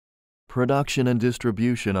Production and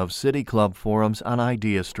distribution of City Club forums on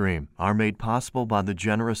IdeaStream are made possible by the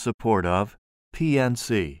generous support of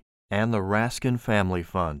PNC and the Raskin Family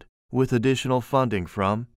Fund, with additional funding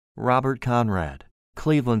from Robert Conrad,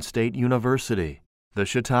 Cleveland State University, the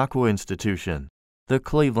Chautauqua Institution, the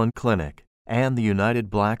Cleveland Clinic, and the United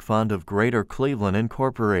Black Fund of Greater Cleveland,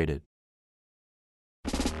 Incorporated.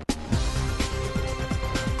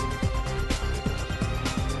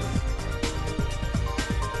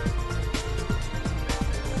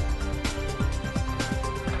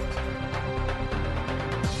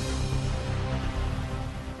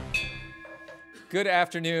 Good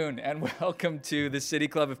afternoon and welcome to the City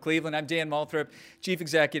Club of Cleveland. I'm Dan Moulthrop, Chief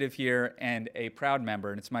Executive here and a proud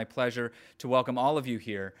member, and it's my pleasure to welcome all of you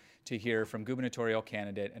here to hear from gubernatorial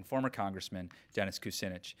candidate and former Congressman Dennis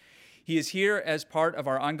Kucinich. He is here as part of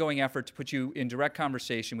our ongoing effort to put you in direct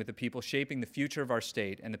conversation with the people shaping the future of our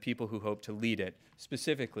state and the people who hope to lead it,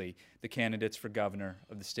 specifically the candidates for governor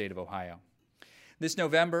of the state of Ohio. This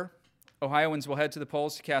November, Ohioans will head to the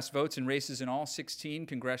polls to cast votes in races in all 16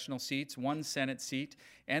 congressional seats, 1 Senate seat,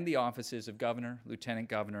 and the offices of governor, lieutenant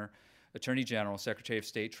governor, attorney general, secretary of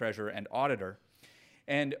state, treasurer, and auditor.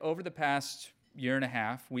 And over the past year and a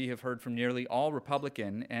half, we have heard from nearly all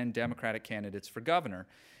Republican and Democratic candidates for governor.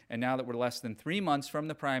 And now that we're less than 3 months from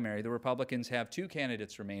the primary, the Republicans have 2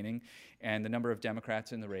 candidates remaining, and the number of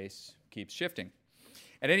Democrats in the race keeps shifting.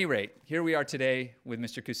 At any rate, here we are today with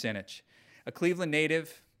Mr. Kucinich. A Cleveland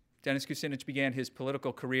native, Dennis Kucinich began his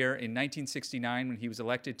political career in 1969 when he was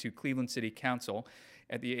elected to Cleveland City Council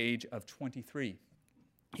at the age of 23.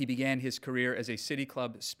 He began his career as a City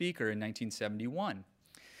Club speaker in 1971.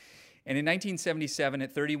 And in 1977,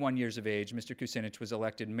 at 31 years of age, Mr. Kucinich was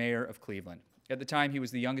elected mayor of Cleveland. At the time, he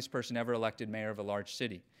was the youngest person ever elected mayor of a large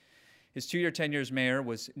city. His 2-year tenure as mayor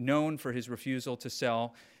was known for his refusal to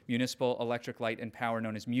sell municipal electric light and power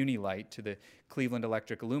known as Muni-Light to the Cleveland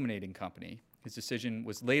Electric Illuminating Company. His decision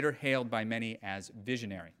was later hailed by many as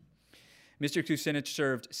visionary. Mr. Kucinich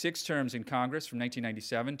served 6 terms in Congress from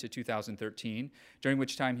 1997 to 2013, during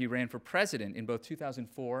which time he ran for president in both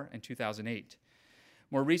 2004 and 2008.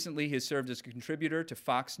 More recently, he has served as a contributor to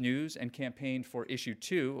Fox News and campaigned for Issue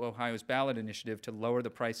 2, Ohio's ballot initiative to lower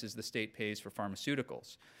the prices the state pays for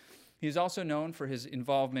pharmaceuticals. He is also known for his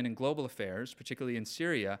involvement in global affairs, particularly in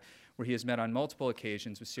Syria, where he has met on multiple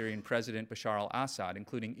occasions with Syrian President Bashar al-Assad,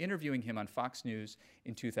 including interviewing him on Fox News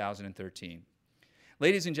in 2013.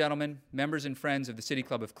 Ladies and gentlemen, members and friends of the City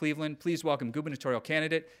Club of Cleveland, please welcome gubernatorial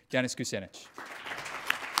candidate Dennis Kucinich.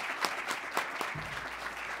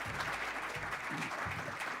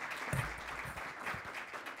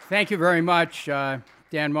 Thank you very much, Dan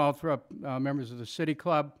Moulthrop, members of the City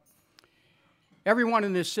Club. Everyone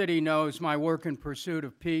in this city knows my work in pursuit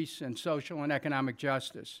of peace and social and economic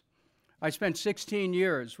justice. I spent 16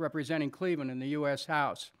 years representing Cleveland in the U.S.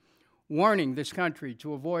 House, warning this country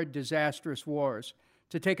to avoid disastrous wars,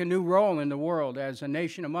 to take a new role in the world as a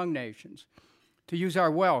nation among nations, to use our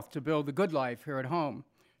wealth to build the good life here at home,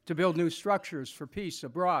 to build new structures for peace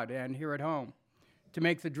abroad and here at home, to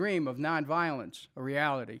make the dream of nonviolence a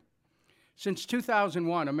reality. Since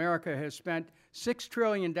 2001, America has spent $6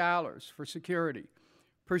 trillion for security,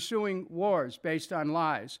 pursuing wars based on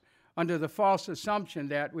lies, under the false assumption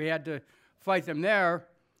that we had to fight them there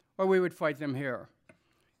or we would fight them here.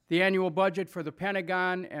 The annual budget for the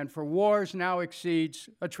Pentagon and for wars now exceeds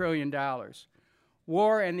 $1 trillion.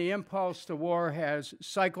 War and the impulse to war has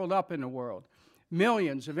cycled up in the world.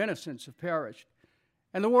 Millions of innocents have perished,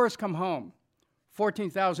 and the war has come home.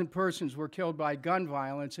 14,000 persons were killed by gun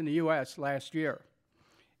violence in the U.S. last year.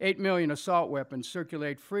 8 million assault weapons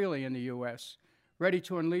circulate freely in the U.S., ready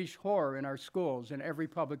to unleash horror in our schools and every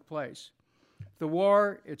public place. The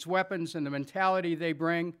war, its weapons, and the mentality they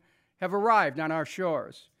bring have arrived on our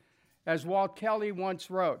shores. As Walt Kelly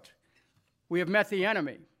once wrote, "We have met the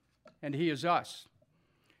enemy, and he is us."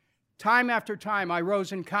 Time after time, I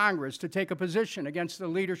rose in Congress to take a position against the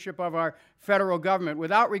leadership of our federal government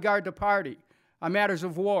without regard to party on matters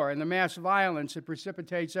of war and the mass violence it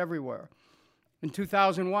precipitates everywhere. In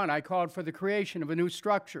 2001, I called for the creation of a new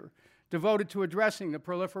structure devoted to addressing the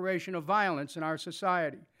proliferation of violence in our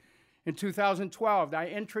society. In 2012, I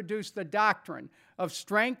introduced the doctrine of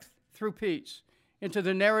strength through peace into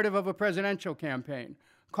the narrative of a presidential campaign,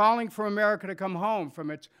 calling for America to come home from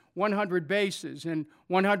its 100 bases in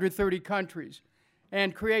 130 countries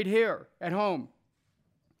and create here at home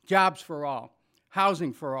jobs for all,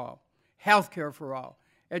 housing for all, health care for all,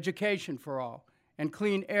 education for all, and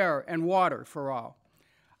clean air and water for all.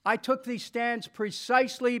 I took these stands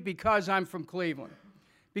precisely because I'm from Cleveland,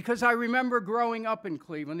 because I remember growing up in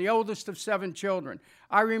Cleveland, the oldest of 7 children.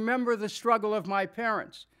 I remember the struggle of my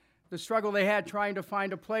parents, the struggle they had trying to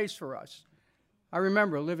find a place for us. I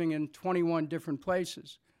remember living in 21 different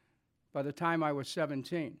places by the time I was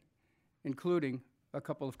 17, including a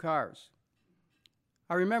couple of cars.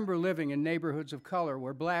 I remember living in neighborhoods of color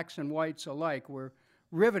where blacks and whites alike were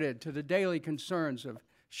riveted to the daily concerns of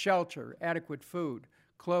shelter, adequate food,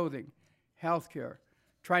 clothing, health care,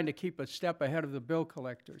 trying to keep a step ahead of the bill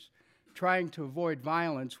collectors, trying to avoid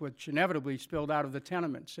violence which inevitably spilled out of the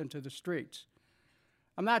tenements into the streets.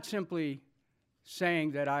 I'm not simply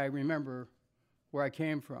saying that I remember where I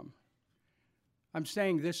came from. I'm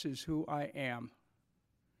saying this is who I am.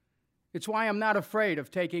 It's why I'm not afraid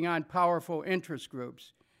of taking on powerful interest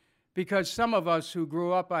groups, because some of us who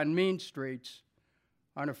grew up on mean streets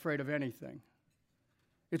aren't afraid of anything.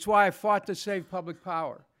 It's why I fought to save public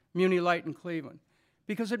power, Muni Light in Cleveland,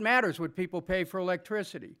 because it matters what people pay for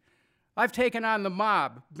electricity. I've taken on the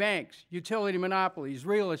mob, banks, utility monopolies,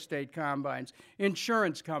 real estate combines,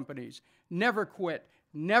 insurance companies, never quit,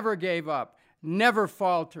 never gave up, never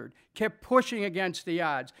faltered, kept pushing against the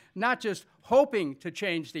odds, not just hoping to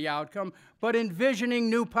change the outcome, but envisioning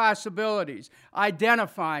new possibilities,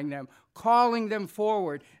 identifying them, calling them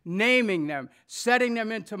forward, naming them, setting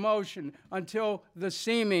them into motion until the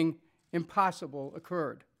seeming impossible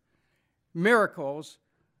occurred. Miracles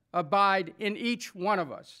abide in each one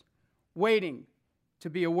of us, waiting to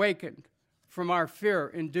be awakened from our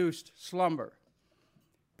fear-induced slumber.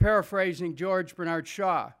 Paraphrasing George Bernard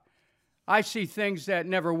Shaw, I see things that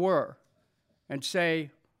never were and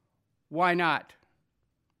say, why not?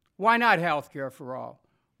 Why not health care for all?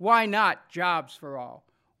 Why not jobs for all?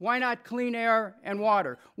 Why not clean air and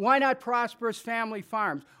water? Why not prosperous family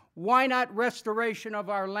farms? Why not restoration of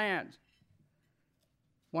our land?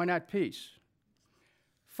 Why not peace?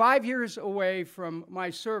 5 years away from my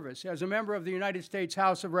service as a member of the United States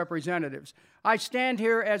House of Representatives, I stand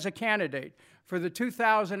here as a candidate for the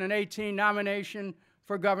 2018 nomination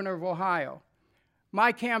for Governor of Ohio.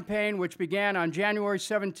 My campaign, which began on January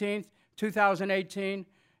 17, 2018,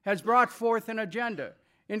 has brought forth an agenda,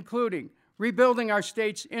 including rebuilding our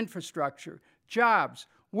state's infrastructure, jobs,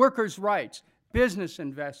 workers' rights, business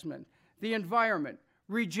investment, the environment,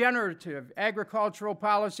 regenerative agricultural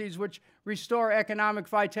policies which restore economic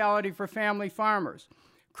vitality for family farmers,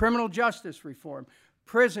 criminal justice reform,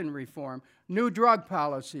 prison reform, new drug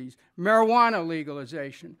policies, marijuana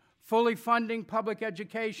legalization, fully funding public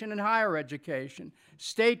education and higher education,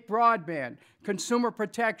 state broadband, consumer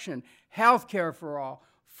protection, health care for all,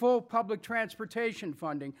 full public transportation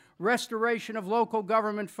funding, restoration of local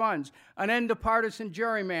government funds, an end to partisan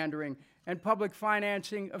gerrymandering, and public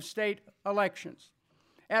financing of state elections.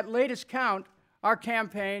 At latest count, our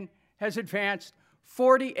campaign has advanced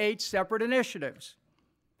 48 separate initiatives.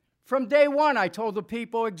 From day one, I told the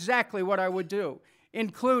people exactly what I would do,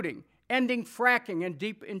 including ending fracking and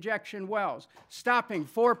deep injection wells, stopping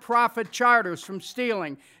for-profit charters from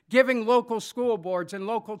stealing, giving local school boards and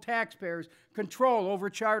local taxpayers control over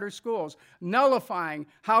charter schools, nullifying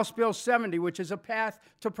House Bill 70, which is a path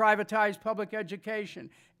to privatize public education,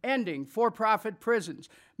 ending for-profit prisons,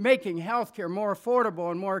 making health care more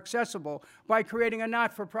affordable and more accessible by creating a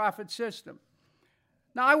not-for-profit system.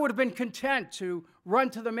 Now, I would have been content to run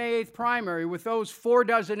to the May 8th primary with those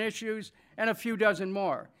 46 issues and a few dozen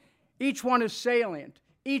more. Each one is salient.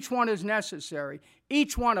 Each one is necessary.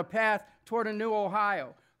 Each one a path toward a new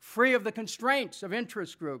Ohio, free of the constraints of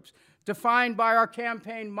interest groups, defined by our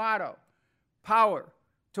campaign motto, power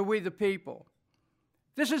to we the people.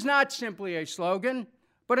 This is not simply a slogan,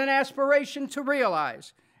 but an aspiration to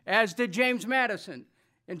realize, as did James Madison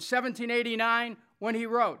in 1789 when he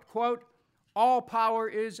wrote, quote, all power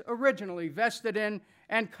is originally vested in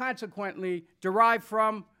and consequently derived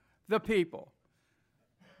from the people.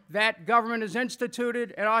 That government is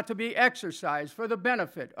instituted and ought to be exercised for the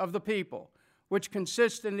benefit of the people, which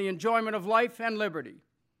consists in the enjoyment of life and liberty.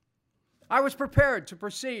 I was prepared to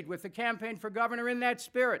proceed with the campaign for governor in that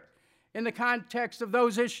spirit, in the context of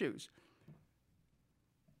those issues.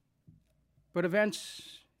 But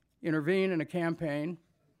events intervene in a campaign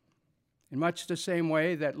in much the same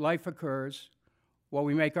way that life occurs while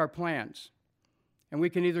we make our plans. And we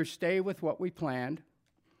can either stay with what we planned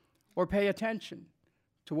or pay attention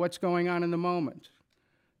to what's going on in the moment,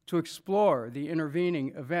 to explore the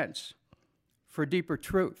intervening events for deeper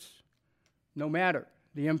truths, no matter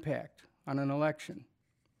the impact on an election.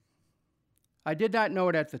 I did not know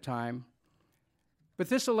it at the time, but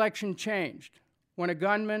this election changed when a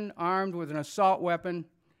gunman armed with an assault weapon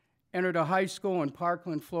entered a high school in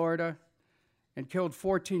Parkland, Florida, and killed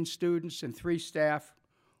 14 students and 3 staff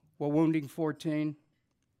while wounding 14.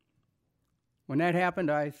 When that happened,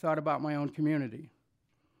 I thought about my own community.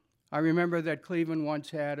 I remember that Cleveland once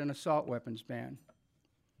had an assault weapons ban.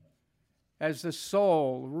 As the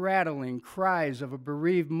soul-rattling cries of a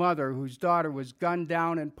bereaved mother whose daughter was gunned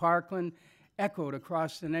down in Parkland echoed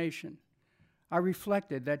across the nation, I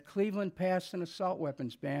reflected that Cleveland passed an assault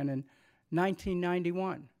weapons ban in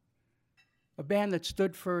 1991, a ban that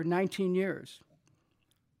stood for 19 years.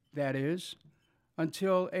 That is,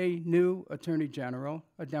 until a new Attorney General,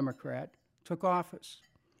 a Democrat, took office.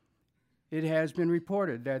 It has been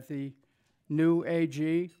reported that the new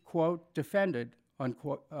AG, quote, defended,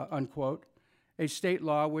 unquote, unquote, a state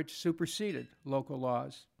law which superseded local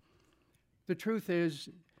laws. The truth is,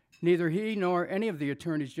 neither he nor any of the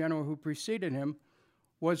attorneys general who preceded him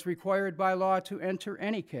was required by law to enter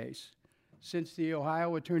any case, since the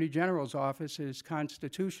Ohio Attorney General's office is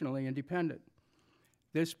constitutionally independent.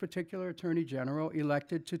 This particular Attorney General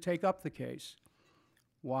elected to take up the case.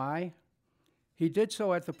 Why? He did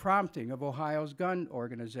so at the prompting of Ohio's gun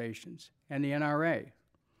organizations and the NRA.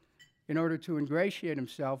 In order to ingratiate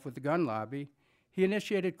himself with the gun lobby, he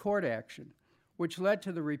initiated court action, which led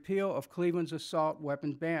to the repeal of Cleveland's assault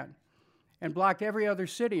weapons ban and blocked every other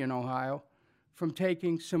city in Ohio from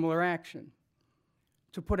taking similar action.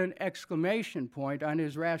 To put an exclamation point on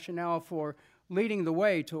his rationale for leading the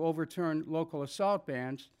way to overturn local assault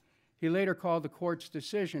bans, he later called the court's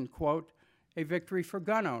decision, quote, a victory for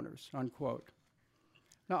gun owners, unquote.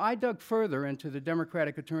 Now, I dug further into the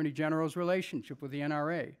Democratic Attorney General's relationship with the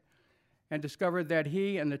NRA and discovered that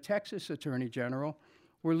he and the Texas Attorney General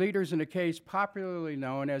were leaders in a case popularly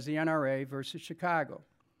known as the NRA versus Chicago,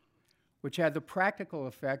 which had the practical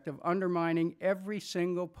effect of undermining every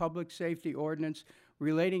single public safety ordinance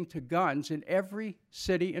relating to guns in every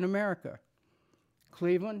city in America.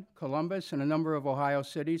 Cleveland, Columbus, and a number of Ohio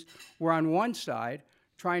cities were on one side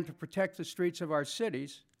trying to protect the streets of our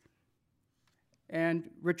cities, and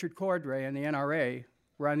Richard Cordray and the NRA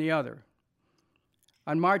were on the other.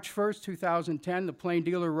 On March 1st, 2010, the Plain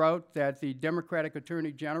Dealer wrote that the Democratic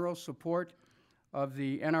Attorney General's support of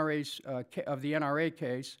the NRA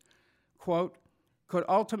case, quote, could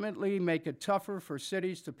ultimately make it tougher for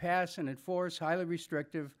cities to pass and enforce highly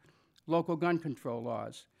restrictive local gun control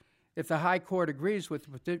laws. If the High Court agrees with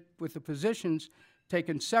the positions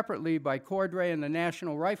taken separately by Cordray and the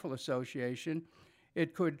National Rifle Association,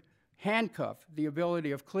 it could handcuff the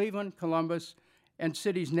ability of Cleveland, Columbus, and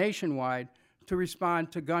cities nationwide to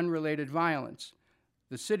respond to gun-related violence,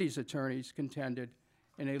 the city's attorneys contended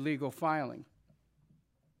in a legal filing.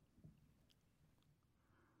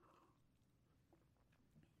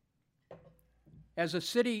 As a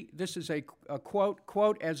city, this is a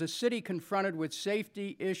quote, as a city confronted with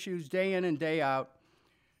safety issues day in and day out,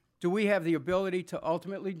 do we have the ability to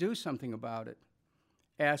ultimately do something about it?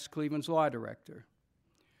 Asked Cleveland's law director.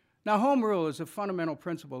 Now, home rule is a fundamental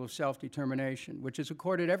principle of self-determination, which is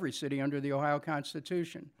accorded every city under the Ohio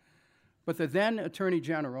Constitution. But the then Attorney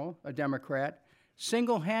General, a Democrat,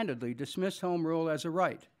 single-handedly dismissed home rule as a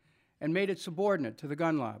right and made it subordinate to the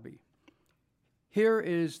gun lobby. Here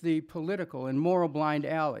is the political and moral blind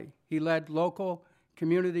alley he led local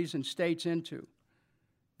communities and states into.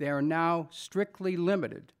 They are now strictly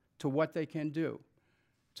limited to what they can do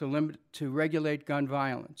to regulate gun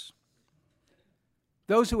violence.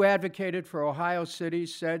 Those who advocated for Ohio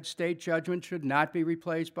cities said state judgment should not be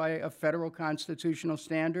replaced by a federal constitutional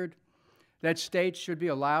standard, that states should be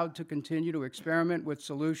allowed to continue to experiment with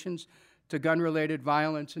solutions to gun-related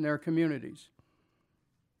violence in their communities.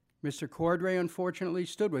 Mr. Cordray, unfortunately,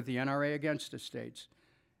 stood with the NRA against the states,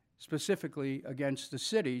 specifically against the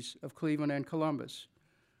cities of Cleveland and Columbus.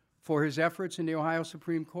 For his efforts in the Ohio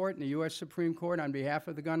Supreme Court and the U.S. Supreme Court on behalf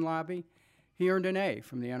of the gun lobby, he earned an A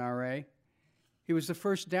from the NRA. He was the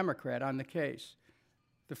first Democrat on the case,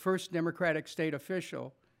 the first Democratic state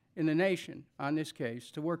official in the nation on this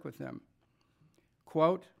case to work with them.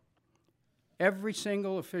 Quote, every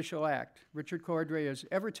single official act Richard Cordray has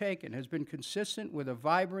ever taken has been consistent with a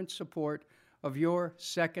vibrant support of your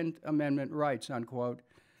Second Amendment rights, unquote,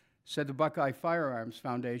 said the Buckeye Firearms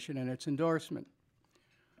Foundation in its endorsement.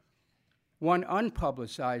 One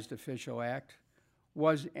unpublicized official act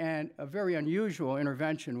was a very unusual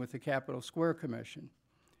intervention with the Capitol Square Commission.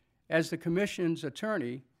 As the commission's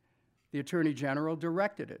attorney, the Attorney General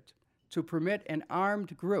directed it to permit an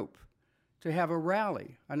armed group to have a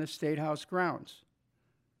rally on the State House grounds,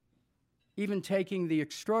 even taking the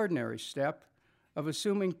extraordinary step of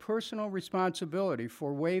assuming personal responsibility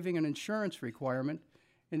for waiving an insurance requirement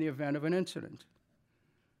in the event of an incident.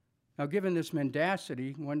 Now, given this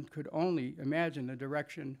mendacity, one could only imagine the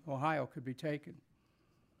direction Ohio could be taken.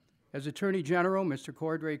 As Attorney General, Mr.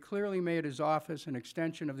 Cordray clearly made his office an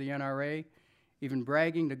extension of the NRA even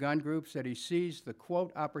bragging to gun groups that he seized the,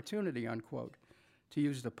 quote, opportunity, unquote, to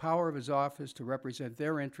use the power of his office to represent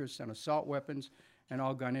their interests on assault weapons and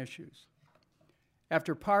all gun issues.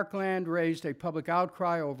 After Parkland raised a public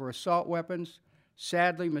outcry over assault weapons,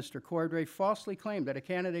 sadly, Mr. Cordray falsely claimed at a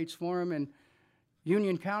candidates forum in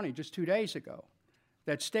Union County just 2 days ago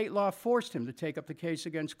that state law forced him to take up the case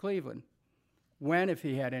against Cleveland, when, if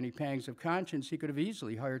he had any pangs of conscience, he could have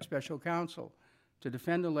easily hired special counsel to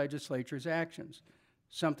defend the legislature's actions,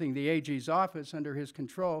 something the AG's office, under his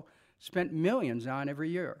control, spent millions on every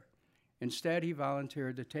year. Instead, he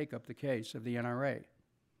volunteered to take up the case of the NRA.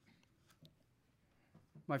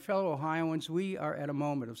 My fellow Ohioans, we are at a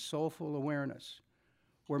moment of soulful awareness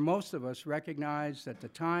where most of us recognize that the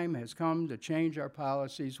time has come to change our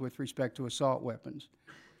policies with respect to assault weapons.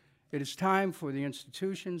 It is time for the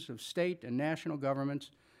institutions of state and national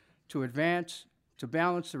governments to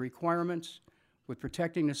balance the requirements with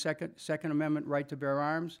protecting the Second Amendment right to bear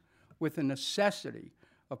arms with the necessity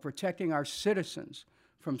of protecting our citizens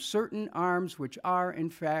from certain arms which are, in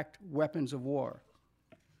fact, weapons of war.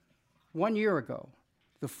 1 year ago,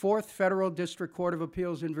 the Fourth Federal District Court of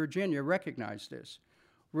Appeals in Virginia recognized this,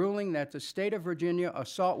 ruling that the state of Virginia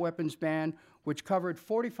assault weapons ban, which covered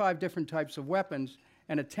 45 different types of weapons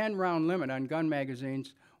and a 10-round limit on gun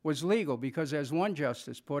magazines, was legal because, as one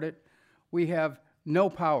justice put it, we have no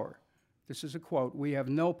power. This is a quote, "We have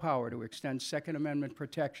no power to extend Second Amendment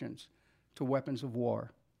protections to weapons of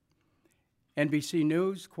war." NBC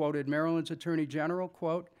News quoted Maryland's Attorney General,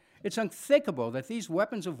 quote, "It's unthinkable that these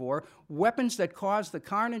weapons of war, weapons that caused the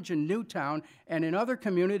carnage in Newtown and in other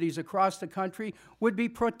communities across the country, would be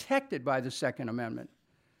protected by the Second Amendment,"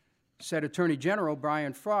 said Attorney General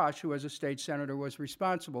Brian Frosch, who as a state senator was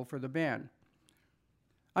responsible for the ban.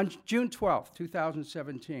 On June 12,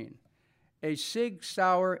 2017, a Sig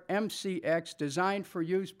Sauer MCX designed for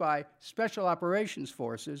use by Special Operations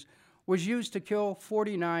Forces was used to kill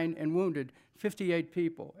 49 and wounded 58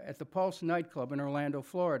 people at the Pulse nightclub in Orlando,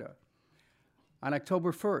 Florida. On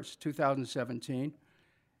October 1st, 2017,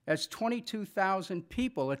 as 22,000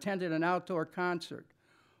 people attended an outdoor concert,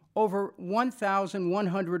 over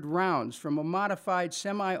 1,100 rounds from a modified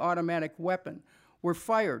semi-automatic weapon were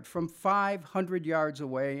fired from 500 yards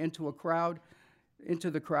away into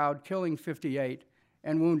the crowd, killing 58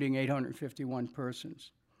 and wounding 851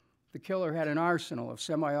 persons. The killer had an arsenal of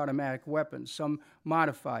semi-automatic weapons, some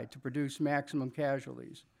modified to produce maximum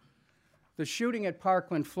casualties. The shooting at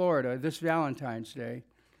Parkland, Florida, this Valentine's Day,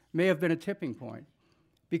 may have been a tipping point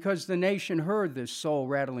because the nation heard this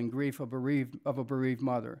soul-rattling grief of a bereaved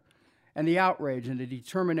mother and the outrage and the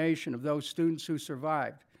determination of those students who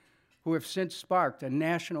survived, who have since sparked a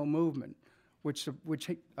national movement which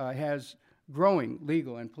has growing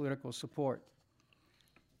legal and political support.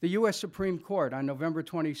 The U.S. Supreme Court on November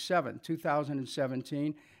 27,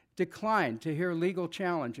 2017, declined to hear legal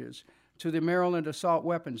challenges to the Maryland assault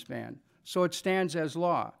weapons ban, so it stands as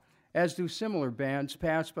law, as do similar bans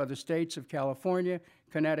passed by the states of California,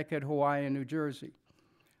 Connecticut, Hawaii, and New Jersey.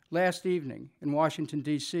 Last evening in Washington,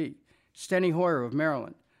 D.C., Steny Hoyer of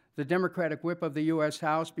Maryland, the Democratic whip of the U.S.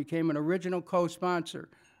 House, became an original co-sponsor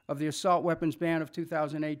of the assault weapons ban of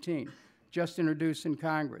 2018, just introduced in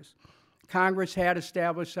Congress. Congress had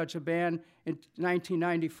established such a ban in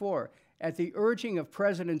 1994 at the urging of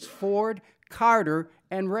Presidents Ford, Carter,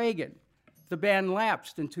 and Reagan. The ban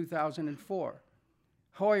lapsed in 2004.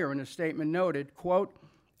 Hoyer, in a statement, noted, quote,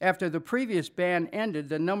 "After the previous ban ended,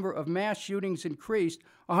 the number of mass shootings increased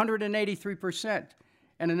 183%,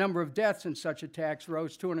 and the number of deaths in such attacks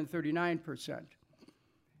rose 239%.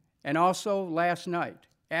 And also, last night,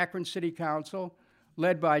 Akron City Council,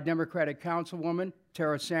 led by Democratic Councilwoman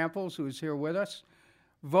Tara Samples, who is here with us,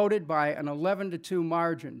 voted by an 11-2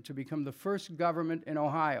 margin to become the first government in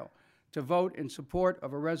Ohio to vote in support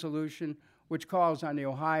of a resolution which calls on the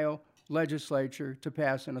Ohio legislature to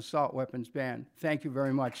pass an assault weapons ban. Thank you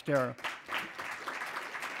very much, Tara.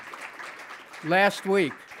 Last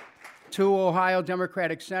week, 2 Ohio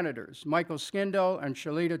Democratic senators, Michael Skindell and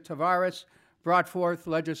Shalita Tavares, brought forth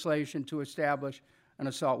legislation to establish an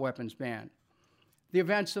assault weapons ban. The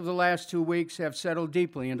events of the last 2 weeks have settled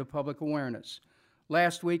deeply into public awareness.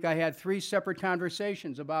 Last week, I had 3 separate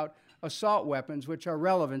conversations about assault weapons which are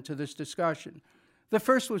relevant to this discussion. The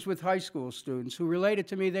first was with high school students who related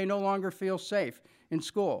to me they no longer feel safe in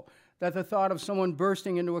school, that the thought of someone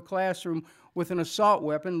bursting into a classroom with an assault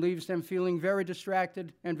weapon leaves them feeling very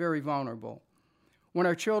distracted and very vulnerable. When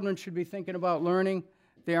our children should be thinking about learning,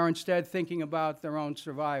 they are instead thinking about their own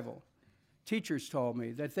survival. Teachers told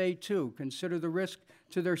me that they, too, consider the risk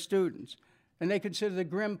to their students, and they consider the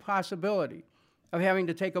grim possibility of having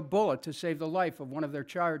to take a bullet to save the life of one of their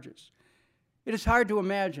charges. It is hard to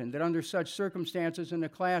imagine that under such circumstances in the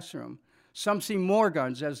classroom, some see more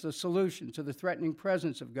guns as the solution to the threatening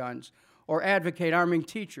presence of guns, or advocate arming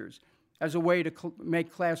teachers as a way to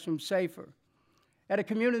make classrooms safer. At a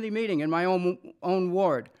community meeting in my own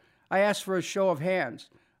ward, I asked for a show of hands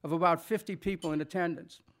of about 50 people in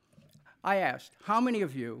attendance. I asked, how many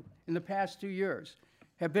of you in the past 2 years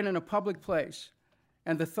have been in a public place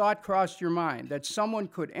and the thought crossed your mind that someone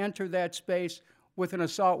could enter that space with an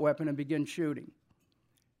assault weapon and begin shooting?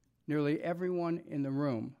 Nearly everyone in the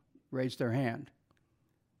room raised their hand.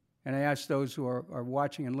 And I asked those who are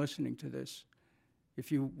watching and listening to this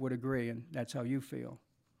if you would agree, and that's how you feel.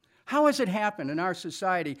 How has it happened in our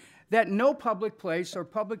society that no public place or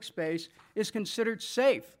public space is considered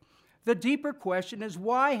safe? The deeper question is,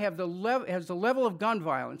 why has the level of gun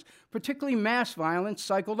violence, particularly mass violence,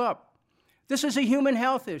 cycled up? This is a human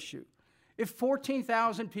health issue. If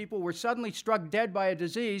 14,000 people were suddenly struck dead by a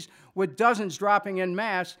disease with dozens dropping en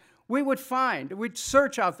masse, we'd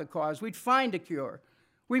search out the cause, we'd find a cure.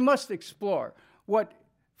 We must explore what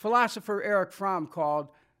philosopher Erich Fromm called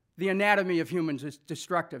the anatomy of human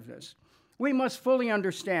destructiveness. We must fully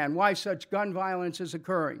understand why such gun violence is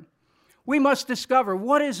occurring. We must discover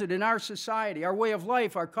what is it in our society, our way of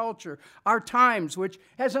life, our culture, our times, which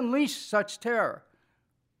has unleashed such terror.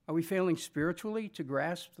 Are we failing spiritually to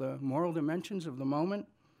grasp the moral dimensions of the moment?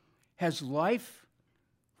 Has life,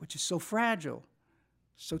 which is so fragile,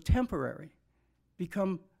 so temporary,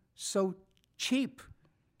 become so cheap,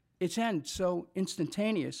 its end so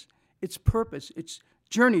instantaneous, its purpose, its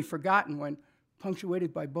journey forgotten when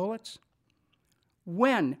punctuated by bullets?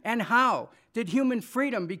 When and how did human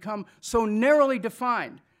freedom become so narrowly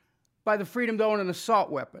defined by the freedom to own an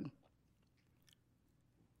assault weapon?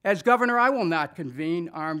 As governor, I will not convene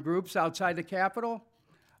armed groups outside the Capitol.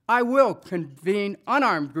 I will convene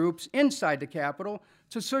unarmed groups inside the Capitol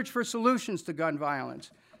to search for solutions to gun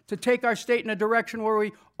violence, to take our state in a direction where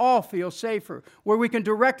we all feel safer, where we can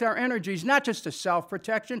direct our energies not just to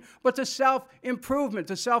self-protection, but to self-improvement,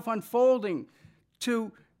 to self-unfolding,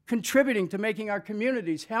 to contributing to making our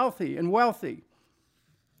communities healthy and wealthy.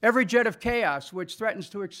 Every jet of chaos which threatens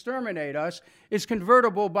to exterminate us is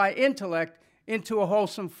convertible by intellect into a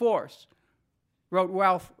wholesome force, wrote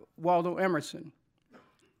Waldo Emerson.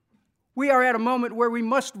 We are at a moment where we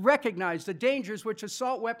must recognize the dangers which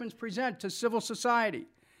assault weapons present to civil society.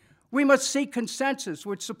 We must seek consensus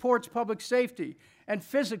which supports public safety and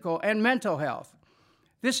physical and mental health.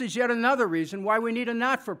 This is yet another reason why we need a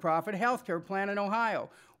not-for-profit health care plan in Ohio,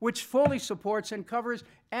 which fully supports and covers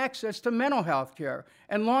access to mental health care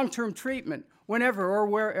and long-term treatment whenever or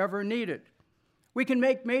wherever needed. We can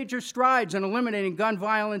make major strides in eliminating gun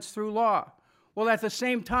violence through law, while at the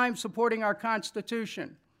same time supporting our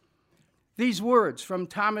Constitution. These words from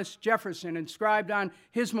Thomas Jefferson, inscribed on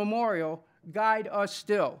his memorial, guide us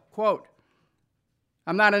still. Quote,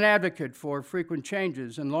 "I'm not an advocate for frequent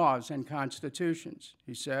changes in laws and constitutions,"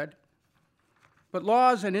 he said, "but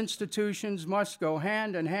laws and institutions must go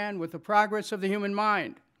hand in hand with the progress of the human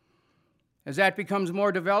mind. As that becomes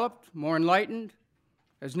more developed, more enlightened,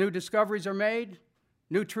 as new discoveries are made,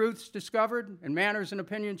 new truths discovered, and manners and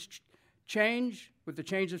opinions change with the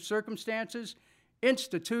change of circumstances,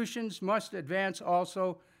 institutions must advance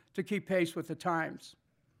also to keep pace with the times."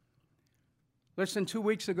 Less than 2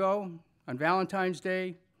 weeks ago, on Valentine's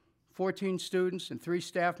Day, 14 students and 3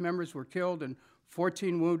 staff members were killed and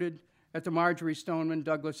 14 wounded at the Marjorie Stoneman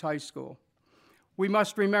Douglas High School. We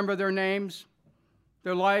must remember their names,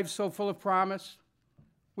 their lives so full of promise.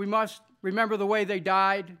 We must remember the way they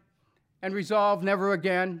died and resolve never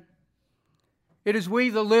again. It is we,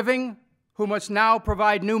 the living, who must now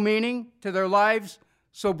provide new meaning to their lives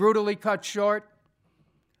so brutally cut short.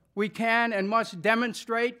 We can and must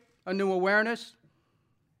demonstrate a new awareness,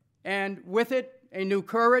 and with it, a new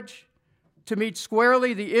courage to meet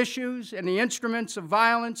squarely the issues and the instruments of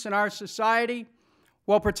violence in our society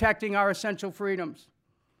while protecting our essential freedoms.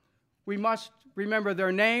 We must remember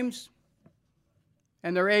their names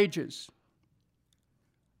and their ages.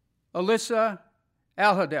 Alyssa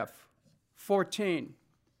Alhadeff, 14.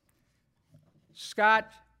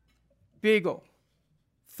 Scott Beagle,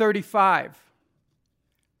 35.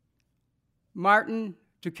 Martin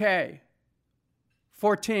Duque,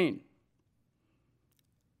 14.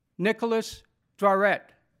 Nicholas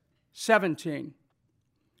Dwaret, 17.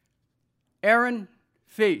 Aaron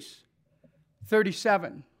Feast,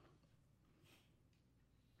 37.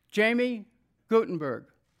 Jamie Gutenberg,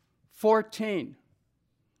 14.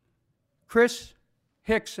 Chris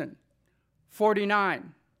Hickson,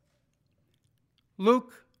 49.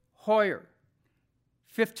 Luke Hoyer,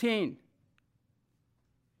 15.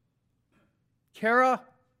 Kara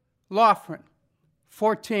Loughran,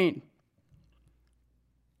 14.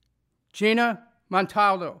 Gina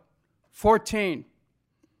Montaldo, 14.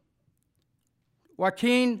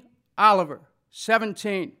 Joaquin Oliver,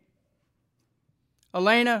 17.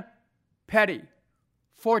 Elena Petty,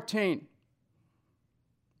 14.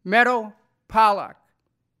 Meadow Pollack,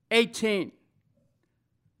 18.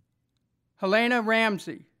 Helena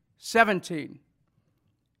Ramsey, 17.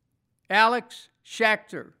 Alex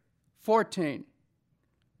Schachter, 14.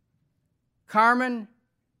 Carmen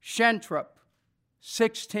Schentrup,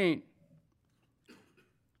 16.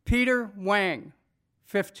 Peter Wang,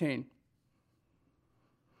 15.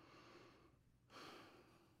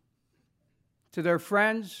 To their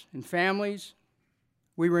friends and families,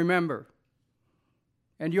 we remember,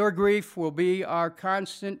 and your grief will be our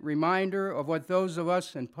constant reminder of what those of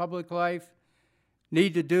us in public life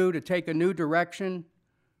need to do to take a new direction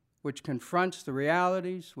which confronts the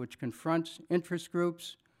realities, which confronts interest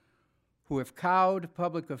groups who have cowed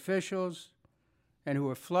public officials and who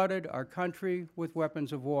have flooded our country with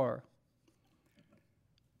weapons of war.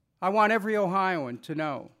 I want every Ohioan to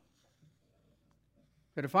know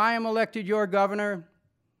that if I am elected your governor,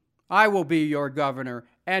 I will be your governor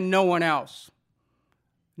and no one else.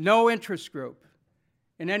 No interest group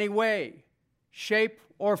in any way, shape,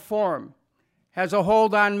 or form has a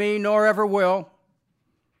hold on me, nor ever will.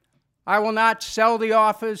 I will not sell the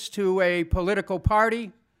office to a political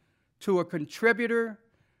party, to a contributor,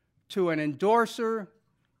 to an endorser,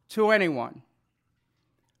 to anyone.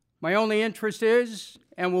 My only interest is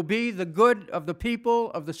and will be the good of the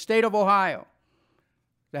people of the state of Ohio,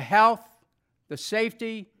 the health, the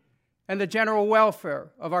safety, and the general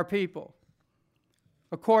welfare of our people.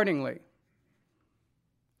 Accordingly,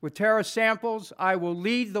 with terror samples, I will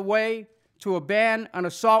lead the way to a ban on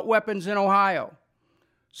assault weapons in Ohio,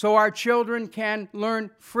 so our children can learn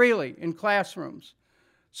freely in classrooms,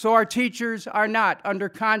 so our teachers are not under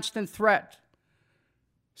constant threat,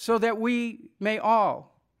 so that we may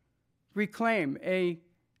all reclaim a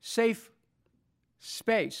safe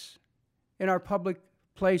space in our public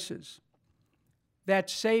places, that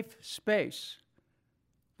safe space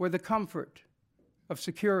where the comfort of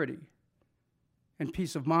security and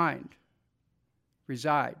peace of mind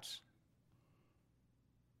resides.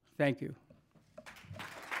 Thank you.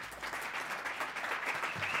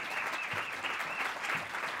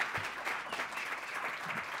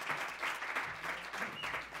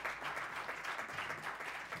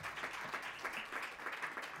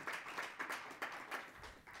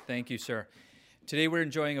 Thank you, sir. Today we're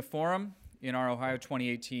enjoying a forum in our Ohio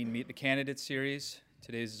 2018 Meet the Candidates series.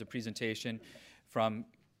 Today's is a presentation from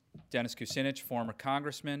Dennis Kucinich, former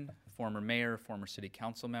congressman, former mayor, former city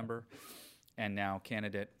council member, and now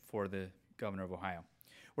candidate for the governor of Ohio.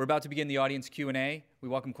 We're about to begin the audience Q&A. We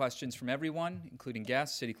welcome questions from everyone, including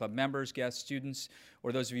guests, City Club members, guests, students,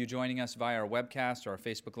 or those of you joining us via our webcast or our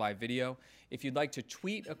Facebook Live video. If you'd like to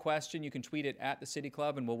tweet a question, you can tweet it at the City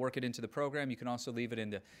Club and we'll work it into the program. You can also leave it in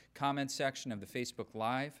the comments section of the Facebook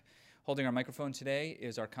Live. Holding our microphone today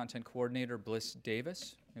is our content coordinator, Bliss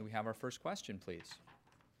Davis. May we have our first question, please?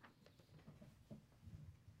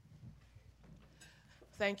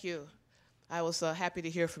 Thank you. I was happy to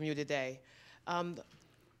hear from you today.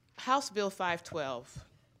 House Bill 512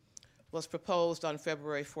 was proposed on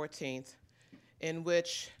February 14th, in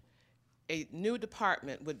which a new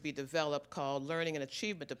department would be developed called Learning and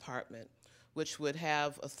Achievement Department, which would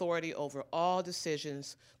have authority over all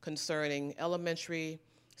decisions concerning elementary,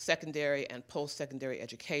 secondary, and post-secondary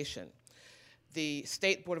education. The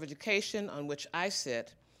State Board of Education, on which I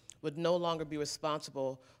sit, would no longer be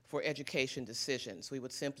responsible for education decisions. We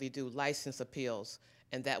would simply do license appeals,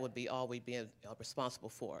 and that would be all we'd be responsible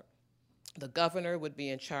for. The governor would be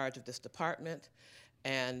in charge of this department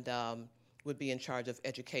and would be in charge of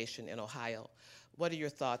education in Ohio. What are your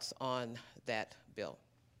thoughts on that bill?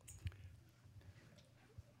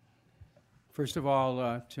 First of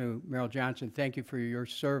all, to Merrill Johnson, thank you for your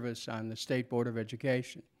service on the State Board of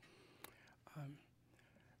Education.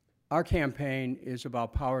 Our campaign is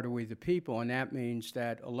about power to we the people, and that means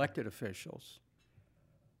that elected officials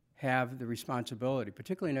have the responsibility,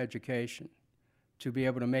 particularly in education, to be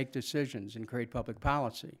able to make decisions and create public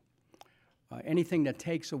policy. Anything that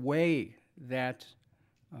takes away that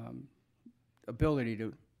ability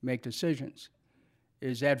to make decisions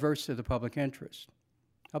is adverse to the public interest.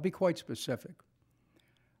 I'll be quite specific.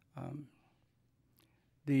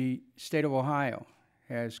 The state of Ohio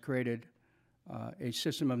has created a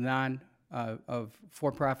system of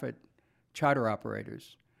for-profit charter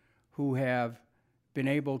operators who have been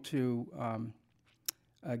able to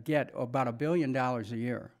get about $1 billion a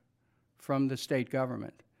year from the state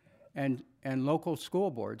government and local school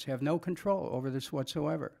boards have no control over this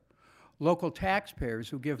whatsoever. Local taxpayers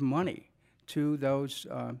who give money to those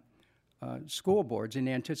school boards in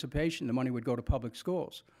anticipation the money would go to public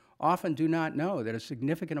schools often do not know that a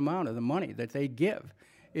significant amount of the money that they give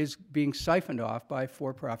is being siphoned off by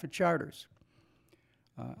for-profit charters.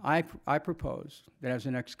 I propose that as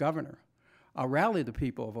the next governor, I'll rally the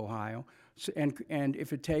people of Ohio, and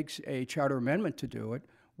if it takes a charter amendment to do it,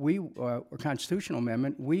 or constitutional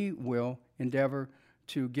amendment, we will endeavor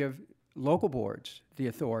to give local boards the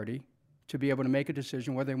authority to be able to make a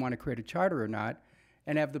decision whether they want to create a charter or not,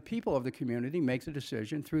 and have the people of the community make the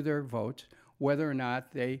decision through their votes whether or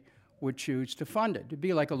not they would choose to fund it. It'd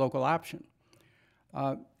be like a local option.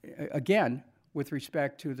 Again, with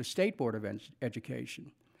respect to the State Board of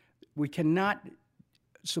Education, we cannot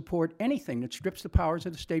support anything that strips the powers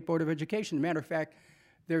of the State Board of Education. As a matter of fact,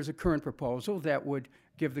 there's a current proposal that would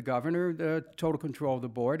give the governor the total control of the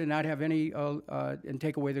board and not have any, and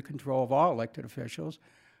take away the control of all elected officials.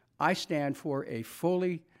 I stand for a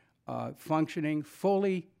fully functioning,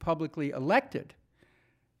 fully publicly elected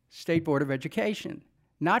State Board of Education,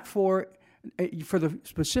 not for the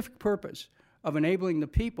specific purpose of enabling the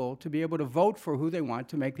people to be able to vote for who they want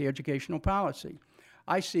to make the educational policy.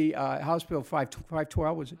 I see House Bill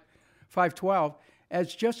 512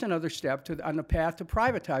 as just another step on the path to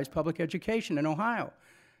privatize public education in Ohio.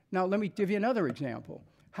 Now, let me give you another example.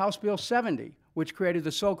 House Bill 70, which created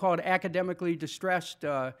the so-called academically distressed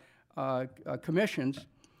commissions,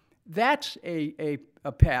 that's a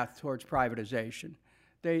path towards privatization.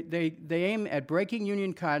 They aim at breaking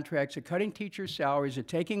union contracts, at cutting teachers' salaries, at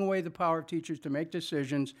taking away the power of teachers to make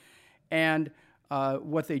decisions, and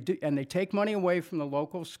what they do, and they take money away from the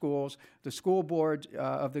local schools. The school board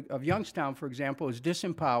of Youngstown, for example, is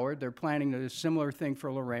disempowered. They're planning a similar thing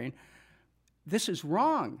for Lorraine. This is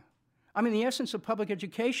wrong. I mean, the essence of public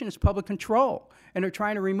education is public control, and they're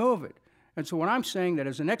trying to remove it. And so when I'm saying that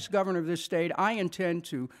as the next governor of this state, I intend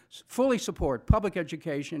to fully support public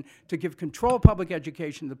education, to give control of public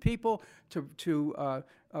education to the people, to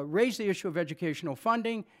raise the issue of educational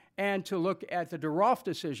funding, and to look at the DeRolf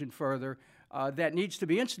decision further that needs to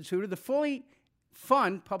be instituted to fully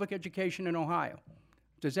fund public education in Ohio.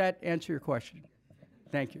 Does that answer your question?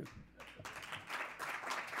 Thank you.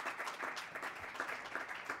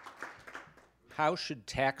 How should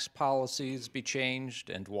tax policies be changed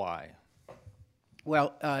and why?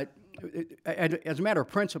 Well, as a matter of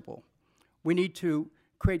principle, we need to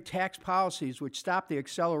create tax policies which stop the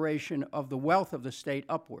acceleration of the wealth of the state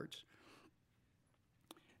upwards.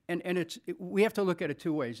 And we have to look at it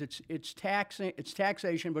two ways. It's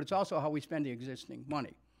taxation, but it's also how we spend the existing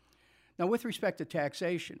money. Now, with respect to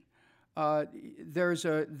taxation, there's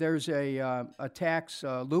a tax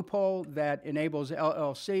loophole that enables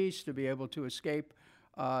LLCs to be able to escape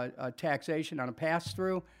taxation on a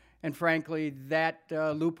pass-through. And frankly, that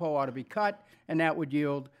loophole ought to be cut, and that would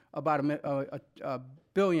yield about $1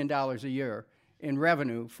 billion a year in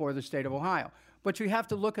revenue for the state of Ohio. But you have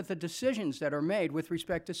to look at the decisions that are made with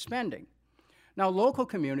respect to spending. Now, local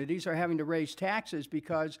communities are having to raise taxes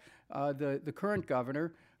because the current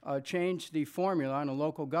governor changed the formula on a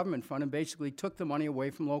local government fund and basically took the money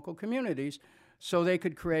away from local communities so they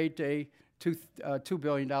could create a $2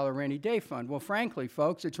 billion rainy day fund. Well, frankly,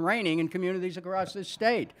 folks, it's raining in communities across this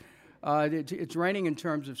state. It's raining in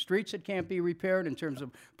terms of streets that can't be repaired, in terms of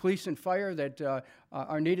police and fire that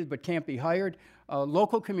are needed but can't be hired.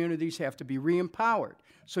 Local communities have to be re-empowered.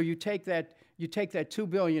 So you take that $2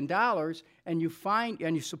 billion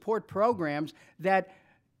and you support programs that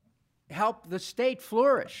help the state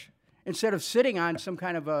flourish instead of sitting on some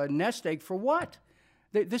kind of a nest egg for what?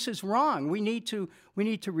 This is wrong. We need to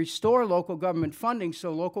restore local government funding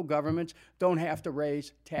so local governments don't have to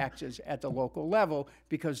raise taxes at the local level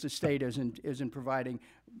because the state isn't providing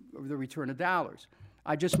the return of dollars.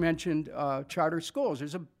 I just mentioned charter schools.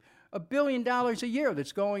 There's $1 billion a year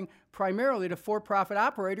that's going primarily to for-profit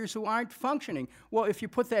operators who aren't functioning. Well, if you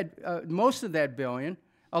put that most of that billion,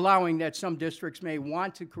 allowing that some districts may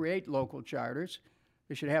want to create local charters,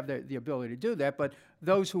 they should have the ability to do that, but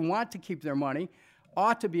those who want to keep their money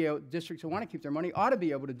ought to be able, districts who want to keep their money ought to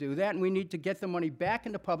be able to do that, and we need to get the money back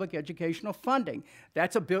into public educational funding.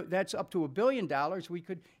 That's up to $1 billion we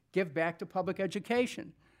could give back to public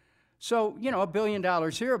education. So, $1 billion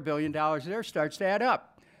here, $1 billion there starts to add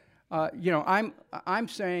up. I'm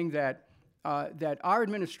saying that our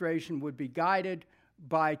administration would be guided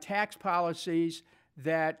by tax policies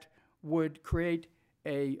that would create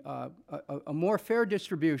a more fair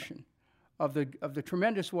distribution of the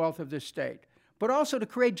tremendous wealth of this state, but also to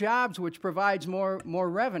create jobs which provides more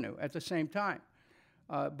revenue at the same time.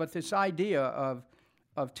 But this idea of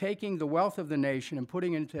of taking the wealth of the nation and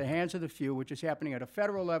putting it into the hands of the few, which is happening at a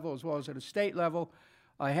federal level as well as at a state level,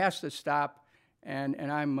 has to stop. And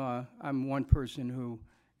I'm one person who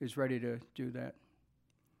is ready to do that.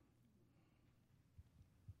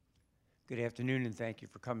 Good afternoon, and thank you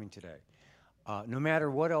for coming today. No matter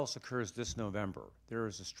what else occurs this November, there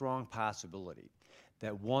is a strong possibility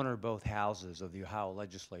that one or both houses of the Ohio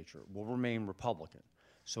legislature will remain Republican.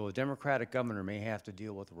 So a Democratic governor may have to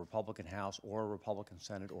deal with a Republican House or a Republican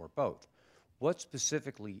Senate or both. What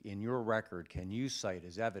specifically in your record can you cite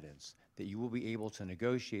as evidence that you will be able to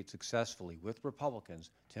negotiate successfully with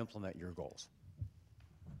Republicans to implement your goals?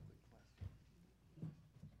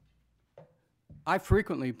 I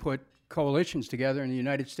frequently put coalitions together in the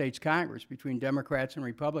United States Congress between Democrats and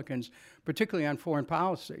Republicans, particularly on foreign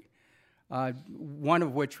policy, one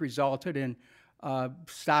of which resulted in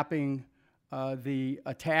stopping the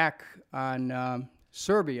attack on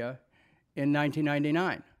Serbia in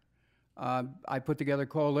 1999. I put together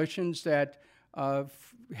coalitions that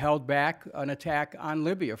held back an attack on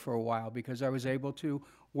Libya for a while because I was able to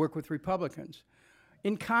work with Republicans.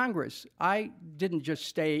 In Congress, I didn't just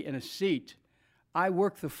stay in a seat. I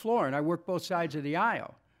worked the floor, and I worked both sides of the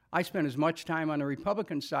aisle. I spent as much time on the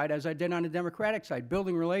Republican side as I did on the Democratic side,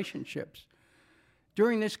 building relationships.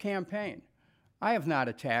 During this campaign, I have not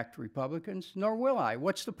attacked Republicans, nor will I.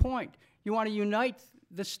 What's the point? You want to unite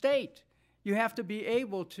the state. You have to be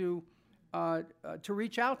able to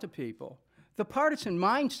reach out to people. The partisan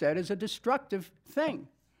mindset is a destructive thing.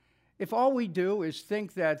 If all we do is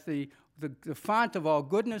think that the font of all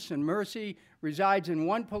goodness and mercy resides in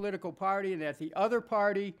one political party and that the other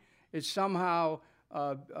party is somehow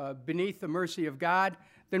beneath the mercy of God,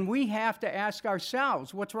 then we have to ask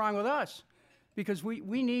ourselves, what's wrong with us? Because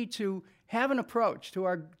we need to have an approach to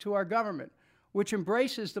our government which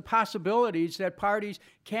embraces the possibilities that parties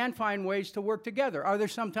can find ways to work together. Are there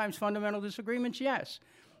sometimes fundamental disagreements? Yes.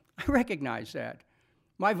 I recognize that.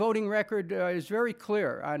 My voting record is very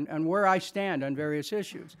clear on where I stand on various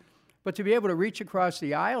issues. But to be able to reach across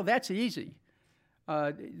the aisle, that's easy.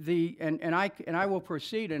 And I will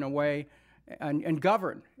proceed in a way and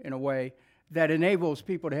govern in a way that enables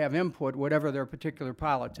people to have input, whatever their particular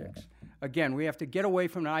politics. Again, we have to get away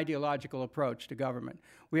from an ideological approach to government.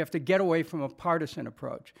 We have to get away from a partisan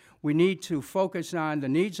approach. We need to focus on the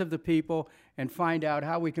needs of the people and find out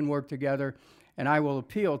how we can work together. And I will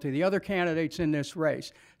appeal to the other candidates in this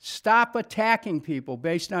race. Stop attacking people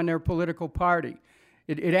based on their political party.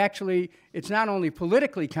 It's not only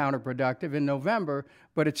politically counterproductive in November,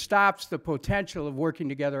 but it stops the potential of working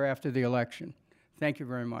together after the election. Thank you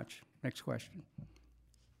very much. Next question.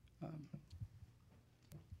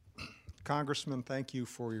 Congressman, thank you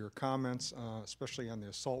for your comments, especially on the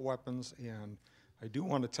assault weapons. And I do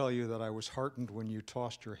want to tell you that I was heartened when you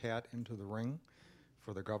tossed your hat into the ring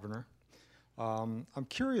for the governor. I'm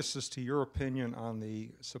curious as to your opinion on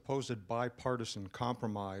the supposed bipartisan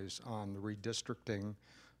compromise on the redistricting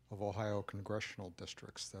of Ohio congressional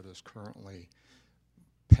districts that is currently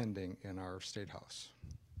pending in our State House.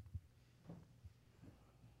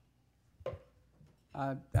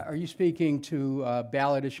 Are you speaking to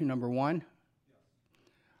ballot issue number 1? Yes.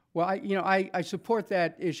 Well, I support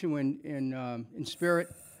that issue in spirit.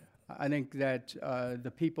 I think that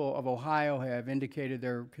the people of Ohio have indicated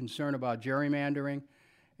their concern about gerrymandering,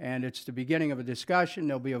 and it's the beginning of a discussion.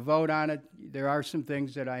 There'll be a vote on it. There are some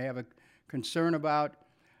things that I have a concern about.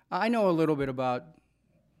 I know a little bit about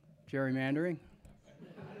gerrymandering.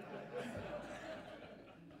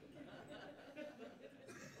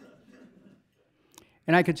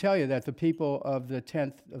 And I can tell you that the people of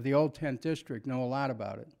the old 10th district know a lot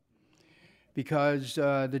about it, because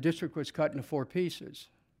the district was cut into 4 pieces.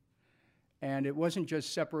 And it wasn't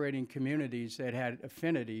just separating communities that had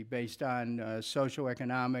affinity based on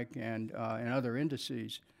socioeconomic and other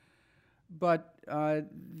indices, but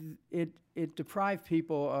it deprived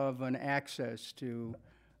people of an access to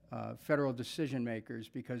federal decision makers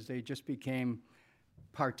because they just became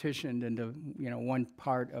partitioned into one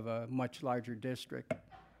part of a much larger district.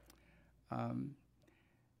 And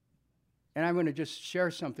I'm going to just share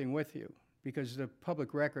something with you because the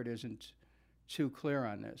public record isn't too clear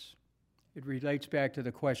on this. It relates back to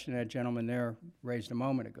the question that gentleman there raised a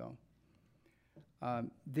moment ago.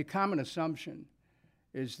 The common assumption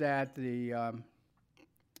is that the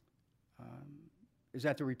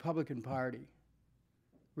Republican Party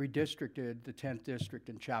redistricted the 10th district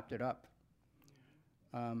and chopped it up.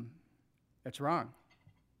 That's wrong.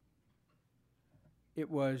 It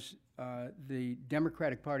was the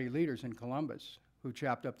Democratic Party leaders in Columbus who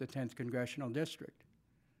chopped up the 10th congressional district.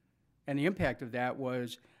 And the impact of that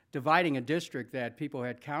was dividing a district that people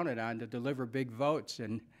had counted on to deliver big votes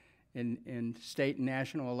in state and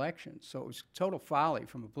national elections. So it was total folly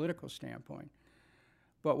from a political standpoint.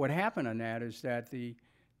 But what happened on that is that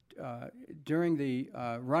during the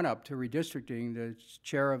run-up to redistricting, the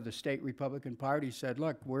chair of the state Republican Party said,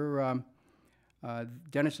 look,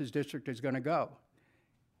 Dennis's district is going to go.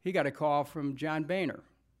 He got a call from John Boehner,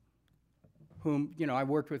 whom I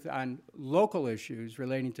worked with on local issues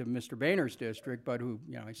relating to Mr. Boehner's district, but who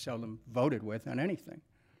I seldom voted with on anything.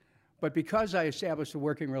 But because I established a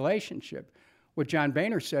working relationship, what John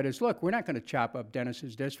Boehner said is, look, we're not going to chop up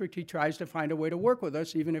Dennis's district. He tries to find a way to work with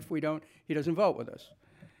us, even if he doesn't vote with us.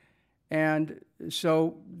 And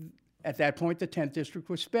so at that point, the 10th district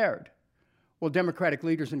was spared. Well, Democratic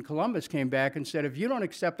leaders in Columbus came back and said, if you don't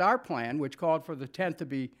accept our plan, which called for the 10th to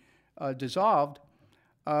be dissolved,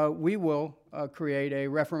 we will create a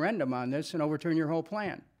referendum on this and overturn your whole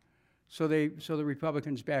plan. So the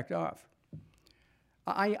Republicans backed off.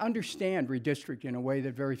 I understand redistricting in a way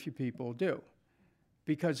that very few people do,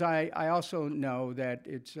 because I also know that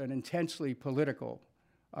it's an intensely political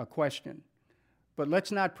question. But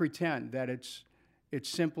let's not pretend that it's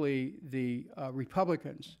simply the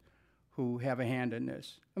Republicans who have a hand in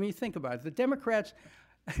this. I mean, think about it. The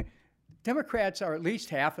Democrats are at least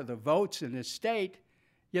half of the votes in this state,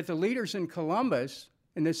 yet the leaders in Columbus,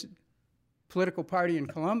 in this political party in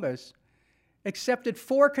Columbus, accepted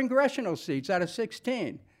 4 congressional seats out of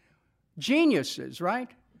 16. Geniuses,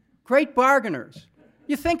 right? Great bargainers.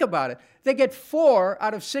 You think about it. They get 4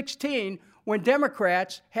 out of 16 when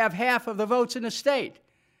Democrats have half of the votes in the state.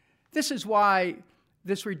 This is why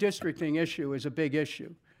this redistricting issue is a big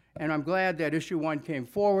issue. And I'm glad that issue 1 came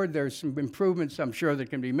forward. There's some improvements, I'm sure, that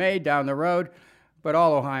can be made down the road, but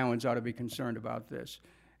all Ohioans ought to be concerned about this.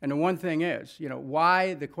 And the one thing is,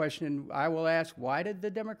 why, the question I will ask, why did the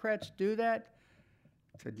Democrats do that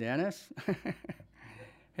to Dennis?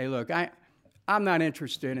 Hey, look, I'm not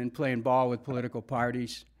interested in playing ball with political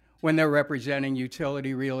parties when they're representing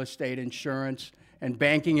utility, real estate, insurance, and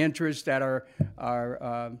banking interests that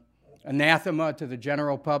are anathema to the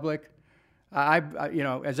general public.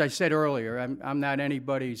 As I said earlier, I'm not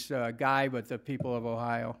anybody's guy but the people of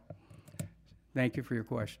Ohio. Thank you for your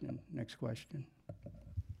question. Next question.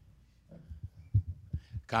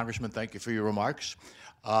 Congressman, thank you for your remarks.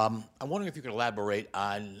 I'm wondering if you could elaborate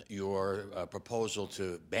on your proposal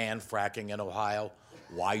to ban fracking in Ohio,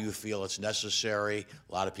 why you feel it's necessary.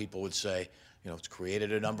 A lot of people would say, it's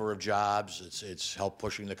created a number of jobs. It's helped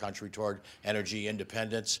pushing the country toward energy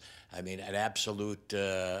independence. I mean, an absolute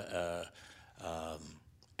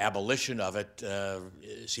abolition of it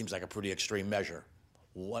seems like a pretty extreme measure.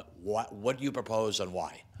 What do you propose and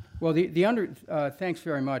why? Well, thanks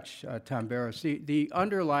very much, Tom Barros. The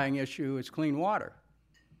underlying issue is clean water.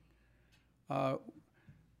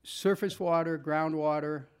 Surface water,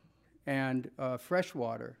 groundwater, and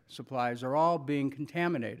freshwater supplies are all being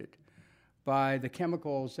contaminated by the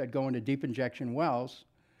chemicals that go into deep injection wells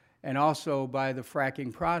and also by the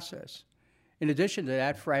fracking process. In addition to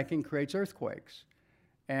that, fracking creates earthquakes.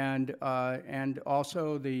 And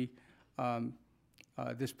also this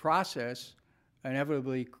process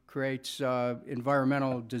inevitably creates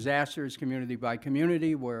environmental disasters community by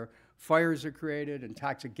community, where fires are created and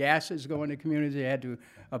toxic gases go into communities. They had to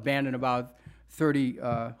abandon about 30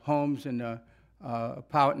 homes in the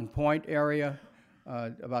Powhatan Point area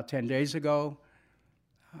about 10 days ago.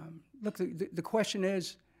 Look, the question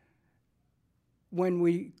is, when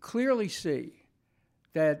we clearly see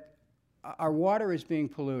that our water is being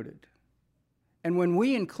polluted, and when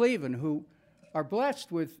we in Cleveland, who are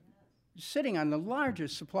blessed with sitting on the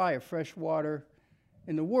largest supply of fresh water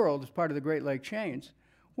in the world as part of the Great Lake chains,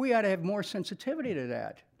 we ought to have more sensitivity to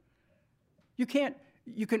that. You can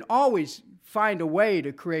always find a way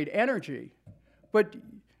to create energy, but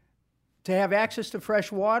to have access to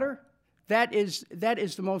fresh water, that is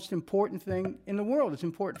the most important thing in the world. It's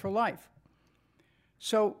important for life.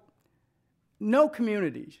 So no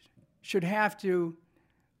communities should have to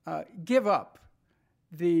give up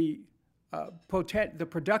the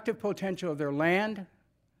productive potential of their land,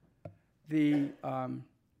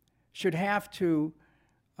 should have to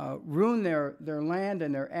ruin their land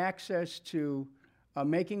and their access to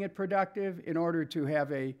making it productive in order to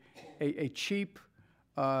have a cheap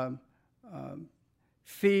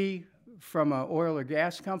fee from an oil or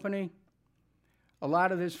gas company. A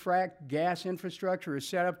lot of this fracked gas infrastructure is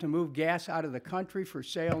set up to move gas out of the country for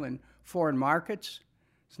sale in foreign markets.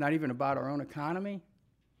 It's not even about our own economy.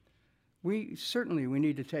 We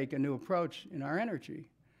need to take a new approach in our energy.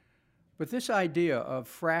 But this idea of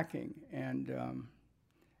fracking and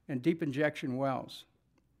deep injection wells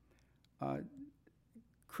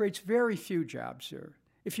creates very few jobs here.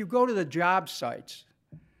 If you go to the job sites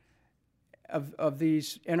of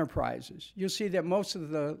these enterprises, you'll see that most of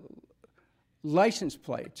the license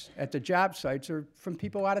plates at the job sites are from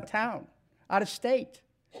people out of town, out of state.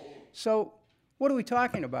 So what are we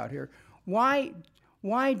talking about here? Why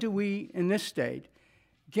do we, in this state,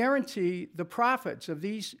 guarantee the profits of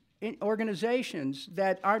these organizations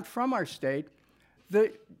that aren't from our state,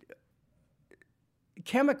 the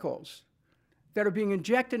chemicals that are being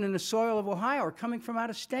injected in the soil of Ohio are coming from out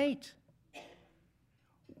of state?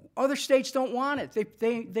 Other states don't want it.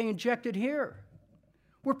 They inject it here.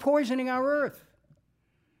 We're poisoning our earth.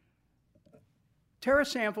 Terra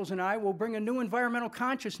Samples and I will bring a new environmental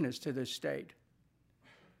consciousness to this state.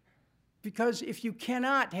 Because if you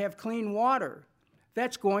cannot have clean water,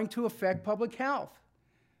 that's going to affect public health.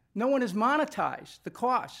 No one has monetized the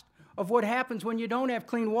cost of what happens when you don't have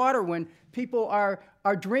clean water, when people are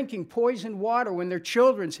drinking poisoned water, when their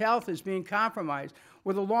children's health is being compromised,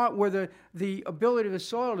 where the ability of the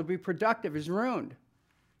soil to be productive is ruined.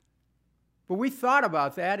 But we thought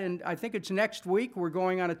about that, and I think it's next week we're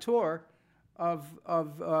going on a tour of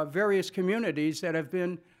various communities that have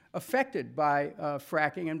been affected by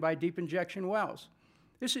fracking and by deep injection wells.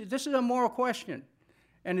 This is a moral question.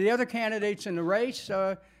 And the other candidates in the race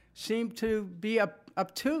seem to be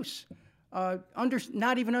obtuse,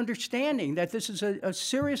 not even understanding that this is a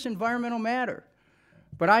serious environmental matter.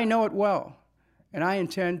 But I know it well, and I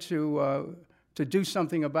intend to do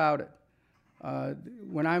something about it.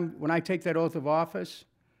 When I take that oath of office,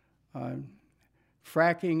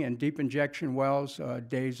 fracking and deep injection wells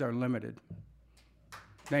days are limited.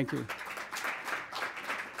 Thank you.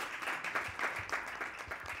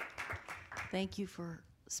 Thank you for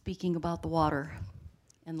speaking about the water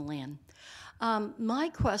and the land. My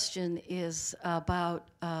question is about,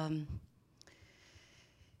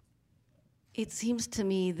 it seems to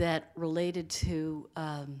me that related to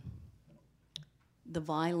the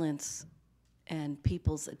violence and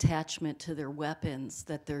people's attachment to their weapons,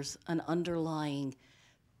 that there's an underlying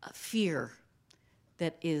fear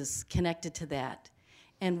that is connected to that.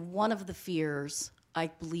 And one of the fears, I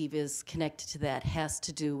believe, is connected to that, has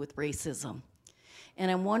to do with racism. And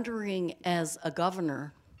I'm wondering, as a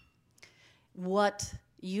governor, what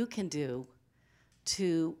you can do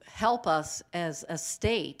to help us as a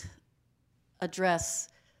state address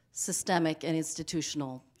systemic and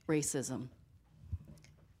institutional racism.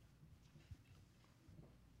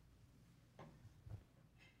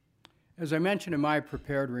 As I mentioned in my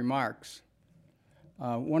prepared remarks,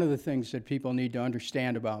 one of the things that people need to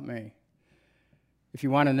understand about me, if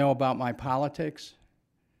you want to know about my politics,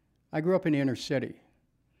 I grew up in the inner city.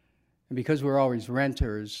 And because we're always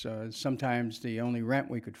renters, sometimes the only rent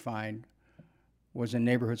we could find was in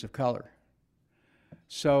neighborhoods of color.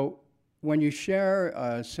 So when you share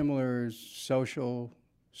a similar social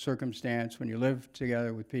circumstance, when you live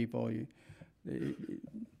together with people,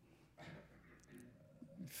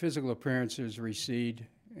 physical appearances recede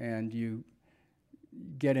and you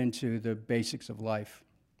get into the basics of life.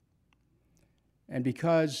 And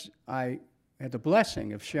because I had the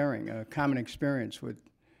blessing of sharing a common experience with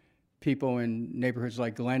people in neighborhoods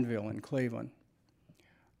like Glenville and Cleveland,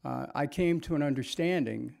 I came to an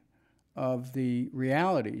understanding of the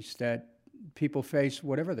realities that people face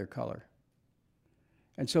whatever their color.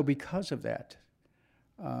 And so because of that,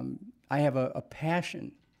 I have a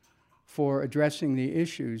passion for addressing the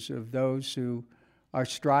issues of those who are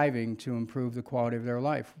striving to improve the quality of their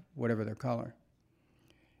life, whatever their color.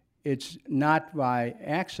 It's not by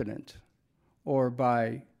accident or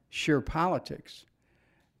by sheer politics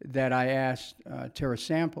that I asked Terra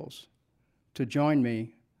Samples to join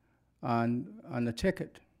me on the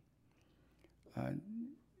ticket.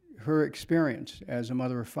 Her experience as a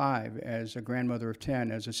mother of 5, as a grandmother of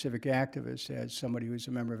 10, as a civic activist, as somebody who's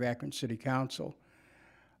a member of Akron City Council,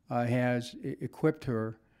 has equipped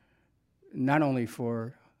her not only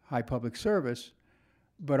for high public service,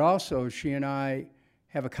 but also she and I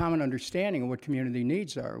have a common understanding of what community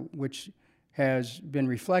needs are, which has been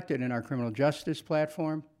reflected in our criminal justice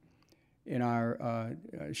platform, in our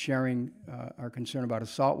sharing our concern about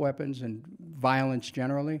assault weapons and violence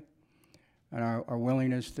generally, and our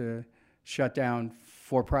willingness to shut down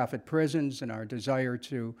for-profit prisons, and our desire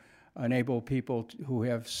to enable people who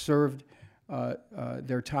have served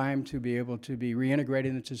their time to be able to be reintegrated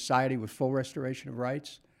into society with full restoration of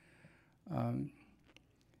rights.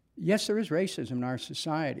 Yes, there is racism in our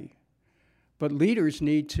society, but leaders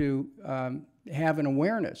need to have an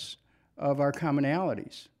awareness of our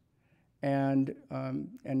commonalities. And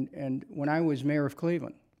when I was mayor of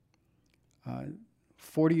Cleveland,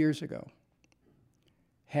 40 years ago,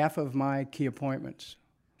 half of my key appointments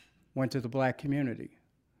went to the black community.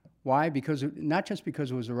 Why? Because not just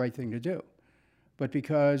because it was the right thing to do, but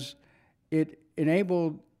because it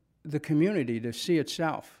enabled the community to see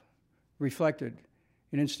itself reflected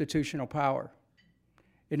in institutional power.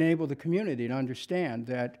 It enabled the community to understand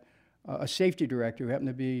that a safety director who happened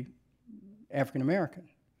to be African American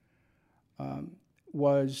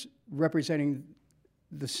was representing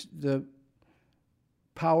the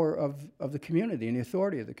power of the community and the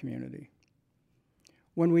authority of the community.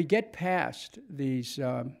 When we get past these,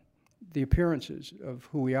 the appearances of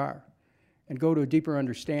who we are and go to a deeper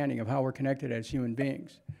understanding of how we're connected as human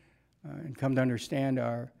beings and come to understand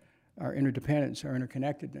our interdependence, our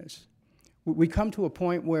interconnectedness, we come to a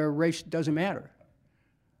point where race doesn't matter,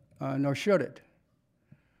 nor should it.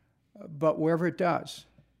 But wherever it does,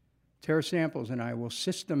 Tara Samples and I will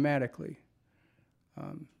systematically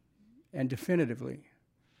and definitively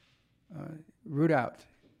root out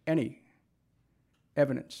any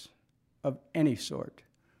evidence of any sort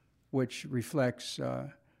which reflects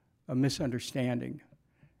a misunderstanding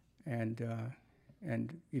and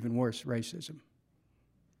even worse, racism.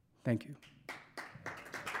 Thank you.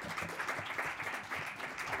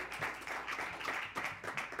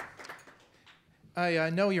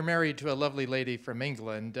 I know you're married to a lovely lady from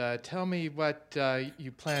England. Tell me what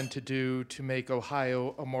you plan to do to make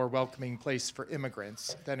Ohio a more welcoming place for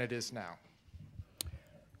immigrants than it is now.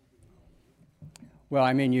 Well,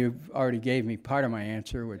 I mean, you already gave me part of my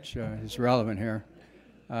answer, which is relevant here.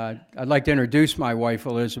 I'd like to introduce my wife,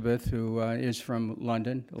 Elizabeth, who is from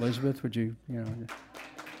London. Elizabeth, would you know?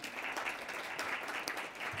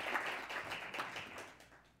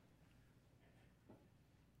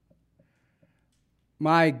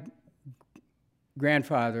 My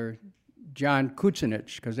grandfather, John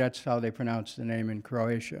Kucinich, because that's how they pronounce the name in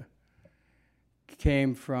Croatia,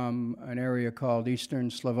 came from an area called Eastern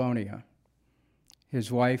Slavonia.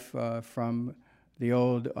 His wife from the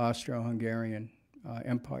old Austro-Hungarian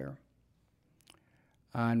Empire.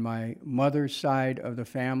 On my mother's side of the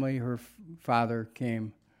family, her father's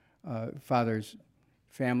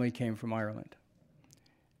family came from Ireland.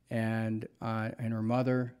 And her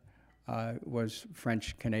mother was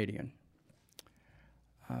French-Canadian.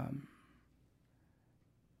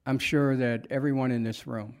 I'm sure that everyone in this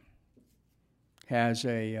room has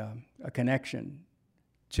a connection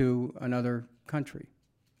to another country,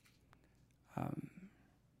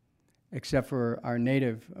 except for our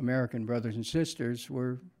Native American brothers and sisters.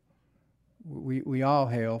 We all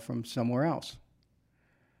hail from somewhere else.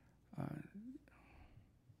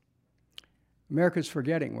 America's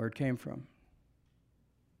forgetting where it came from.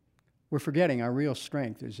 We're forgetting our real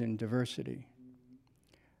strength is in diversity.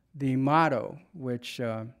 The motto, which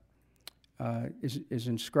is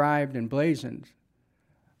inscribed and blazoned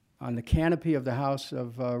on the canopy of the House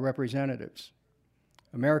of Representatives,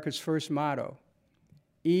 America's first motto,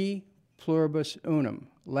 E pluribus unum,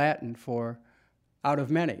 Latin for out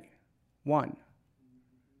of many, one.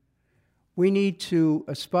 We need to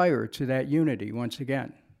aspire to that unity once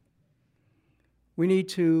again. We need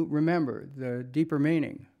to remember the deeper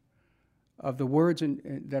meaning of the words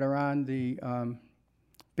that are on the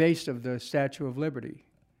base of the Statue of Liberty,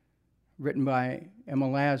 written by Emma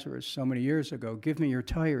Lazarus so many years ago. Give me your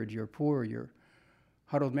tired, your poor, your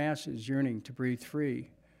huddled masses yearning to breathe free.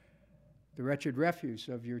 The wretched refuse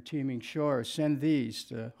of your teeming shore, send these,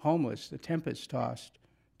 the homeless, the tempest-tossed,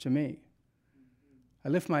 to me. I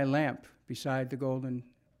lift my lamp beside the golden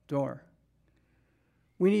door.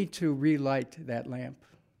 We need to relight that lamp.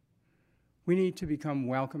 We need to become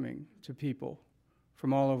welcoming to people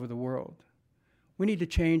from all over the world. We need to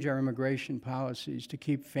change our immigration policies to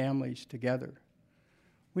keep families together.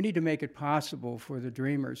 We need to make it possible for the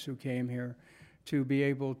dreamers who came here to be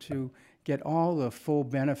able to get all the full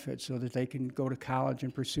benefits so that they can go to college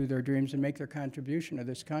and pursue their dreams and make their contribution to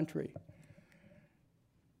this country.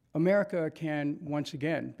 America can once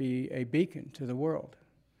again be a beacon to the world,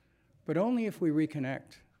 but only if we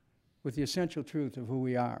reconnect with the essential truth of who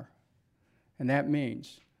we are. And that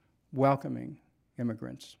means welcoming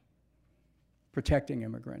immigrants, protecting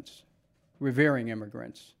immigrants, revering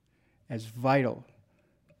immigrants as vital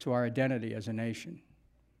to our identity as a nation.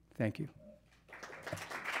 Thank you.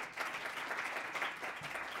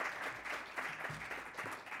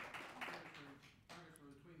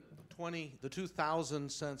 The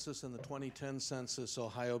 2000 census and the 2010 census,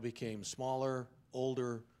 Ohio became smaller,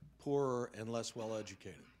 older, poorer, and less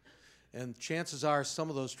well-educated. And chances are some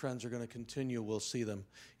of those trends are going to continue. We'll see them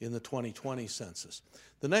in the 2020 census.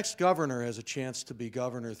 The next governor has a chance to be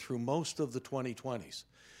governor through most of the 2020s.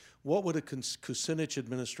 What would a Kucinich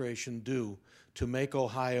administration do to make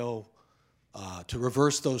Ohio, to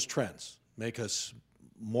reverse those trends, make us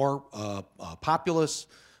more populous,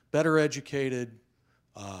 better educated,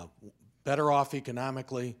 better off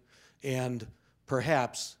economically, and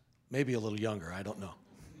perhaps maybe a little younger, I don't know.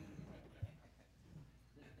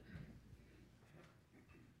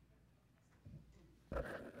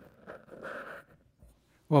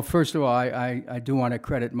 Well, first of all, I do want to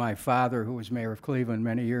credit my father, who was mayor of Cleveland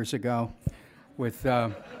many years ago, with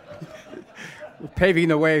paving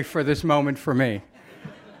the way for this moment for me.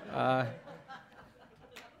 I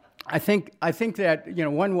think that, you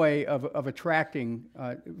know, one way of attracting,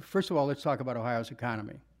 first of all, let's talk about Ohio's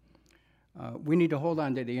economy. We need to hold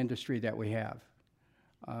on to the industry that we have,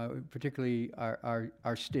 particularly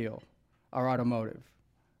our steel, our automotive,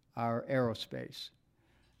 our aerospace,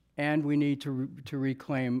 and we need to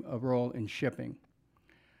reclaim a role in shipping.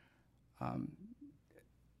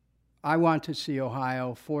 I want to see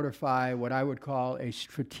Ohio fortify what I would call a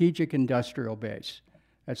strategic industrial base.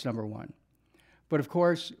 That's number one. But of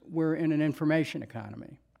course, we're in an information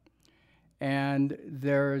economy, and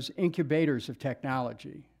there's incubators of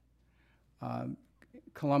technology.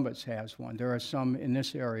 Columbus has one. There are some in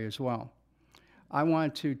this area as well. I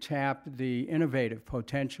want to tap the innovative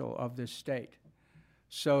potential of this state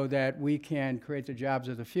so that we can create the jobs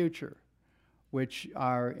of the future, which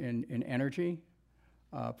are in energy,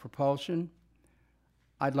 propulsion.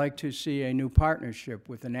 I'd like to see a new partnership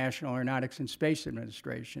with the National Aeronautics and Space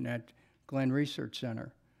Administration at Glenn Research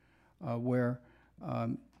Center, where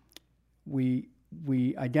we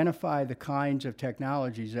identify the kinds of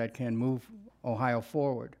technologies that can move Ohio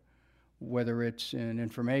forward, whether it's in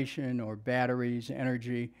information or batteries,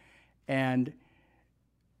 energy, and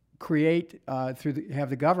create, have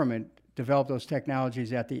the government develop those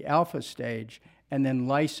technologies at the alpha stage and then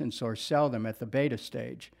license or sell them at the beta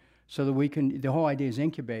stage so that we can, the whole idea is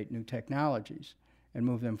incubate new technologies and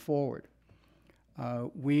move them forward.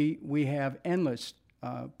 We have endless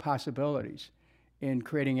possibilities in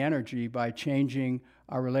creating energy by changing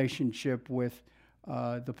our relationship with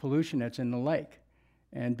the pollution that's in the lake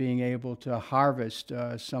and being able to harvest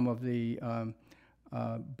some of the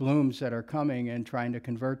blooms that are coming and trying to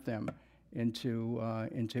convert them into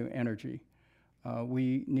energy.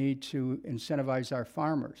 We need to incentivize our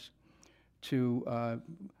farmers to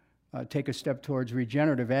take a step towards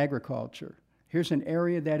regenerative agriculture. Here's an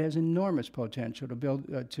area that has enormous potential to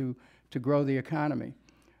build, to grow the economy.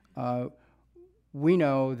 We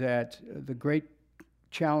know that the great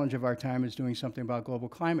challenge of our time is doing something about global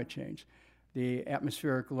climate change. The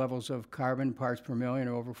atmospheric levels of carbon parts per million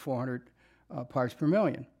are over 400 parts per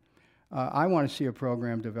million. I want to see a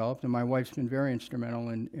program developed, and my wife's been very instrumental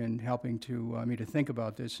in helping me to think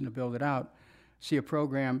about this and to build it out. See a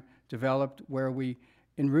program developed where we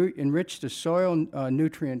enrich the soil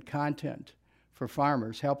nutrient content for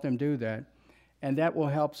farmers, help them do that, and that will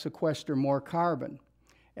help sequester more carbon.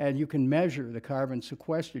 And you can measure the carbon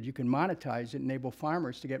sequestered. You can monetize it, enable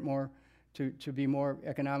farmers to get more, to be more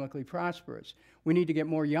economically prosperous. We need to get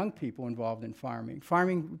more young people involved in farming.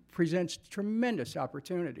 Farming presents tremendous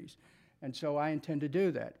opportunities, and so I intend to do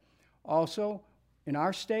that. Also, in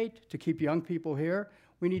our state, to keep young people here,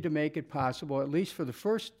 we need to make it possible, at least for the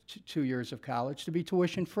first 2 years of college, to be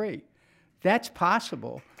tuition free. That's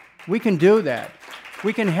possible. We can do that.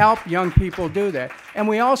 We can help young people do that. And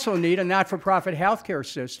we also need a not-for-profit healthcare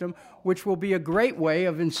system, which will be a great way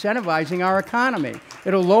of incentivizing our economy.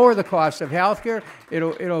 It'll lower the cost of healthcare.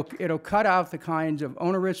 It'll cut out the kinds of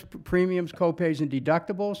onerous premiums, copays, and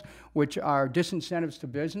deductibles, which are disincentives to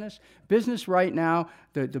business. Business right now,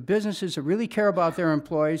 the businesses that really care about their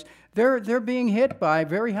employees, they're being hit by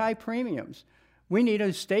very high premiums. We need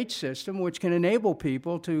a state system which can enable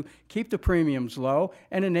people to keep the premiums low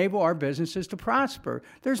and enable our businesses to prosper.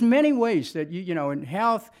 There's many ways that, you know, in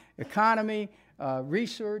health, economy,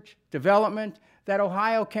 research, development, that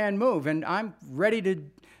Ohio can move. And I'm ready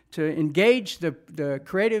to engage the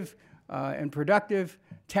creative and productive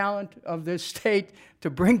talent of this state to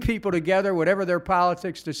bring people together, whatever their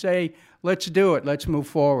politics, to say, let's do it, let's move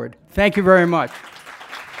forward. Thank you very much.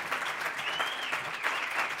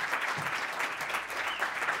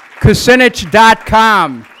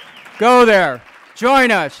 Kucinich.com. Go there.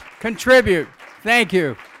 Join us. Contribute. Thank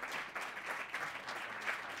you.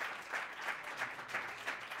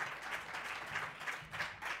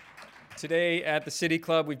 Today at the City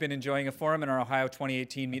Club, we've been enjoying a forum in our Ohio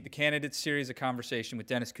 2018 Meet the Candidates series, a conversation with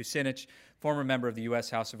Dennis Kucinich, former member of the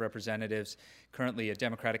U.S. House of Representatives, currently a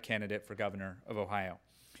Democratic candidate for governor of Ohio.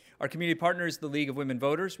 Our community partner is the League of Women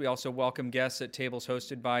Voters. We also welcome guests at tables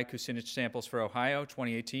hosted by Kucinich Samples for Ohio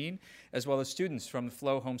 2018, as well as students from the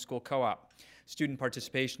Flow Homeschool Co-op. Student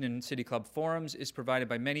participation in City Club forums is provided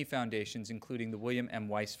by many foundations, including the William M.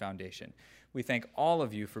 Weiss Foundation. We thank all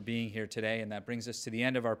of you for being here today, and that brings us to the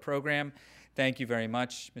end of our program. Thank you very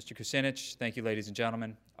much, Mr. Kucinich. Thank you, ladies and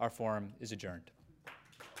gentlemen. Our forum is adjourned.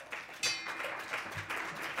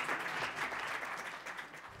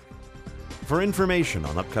 For information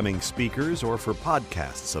on upcoming speakers or for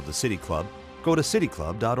podcasts of the City Club, go to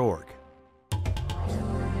cityclub.org.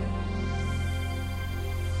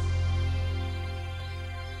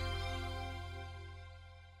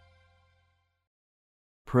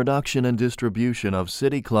 Production and distribution of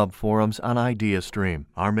City Club forums on IdeaStream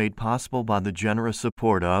are made possible by the generous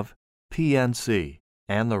support of PNC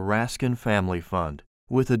and the Raskin Family Fund,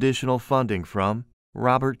 with additional funding from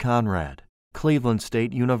Robert Conrad, Cleveland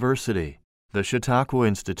State University, the Chautauqua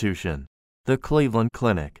Institution, the Cleveland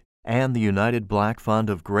Clinic, and the United Black Fund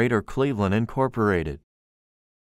of Greater Cleveland Incorporated.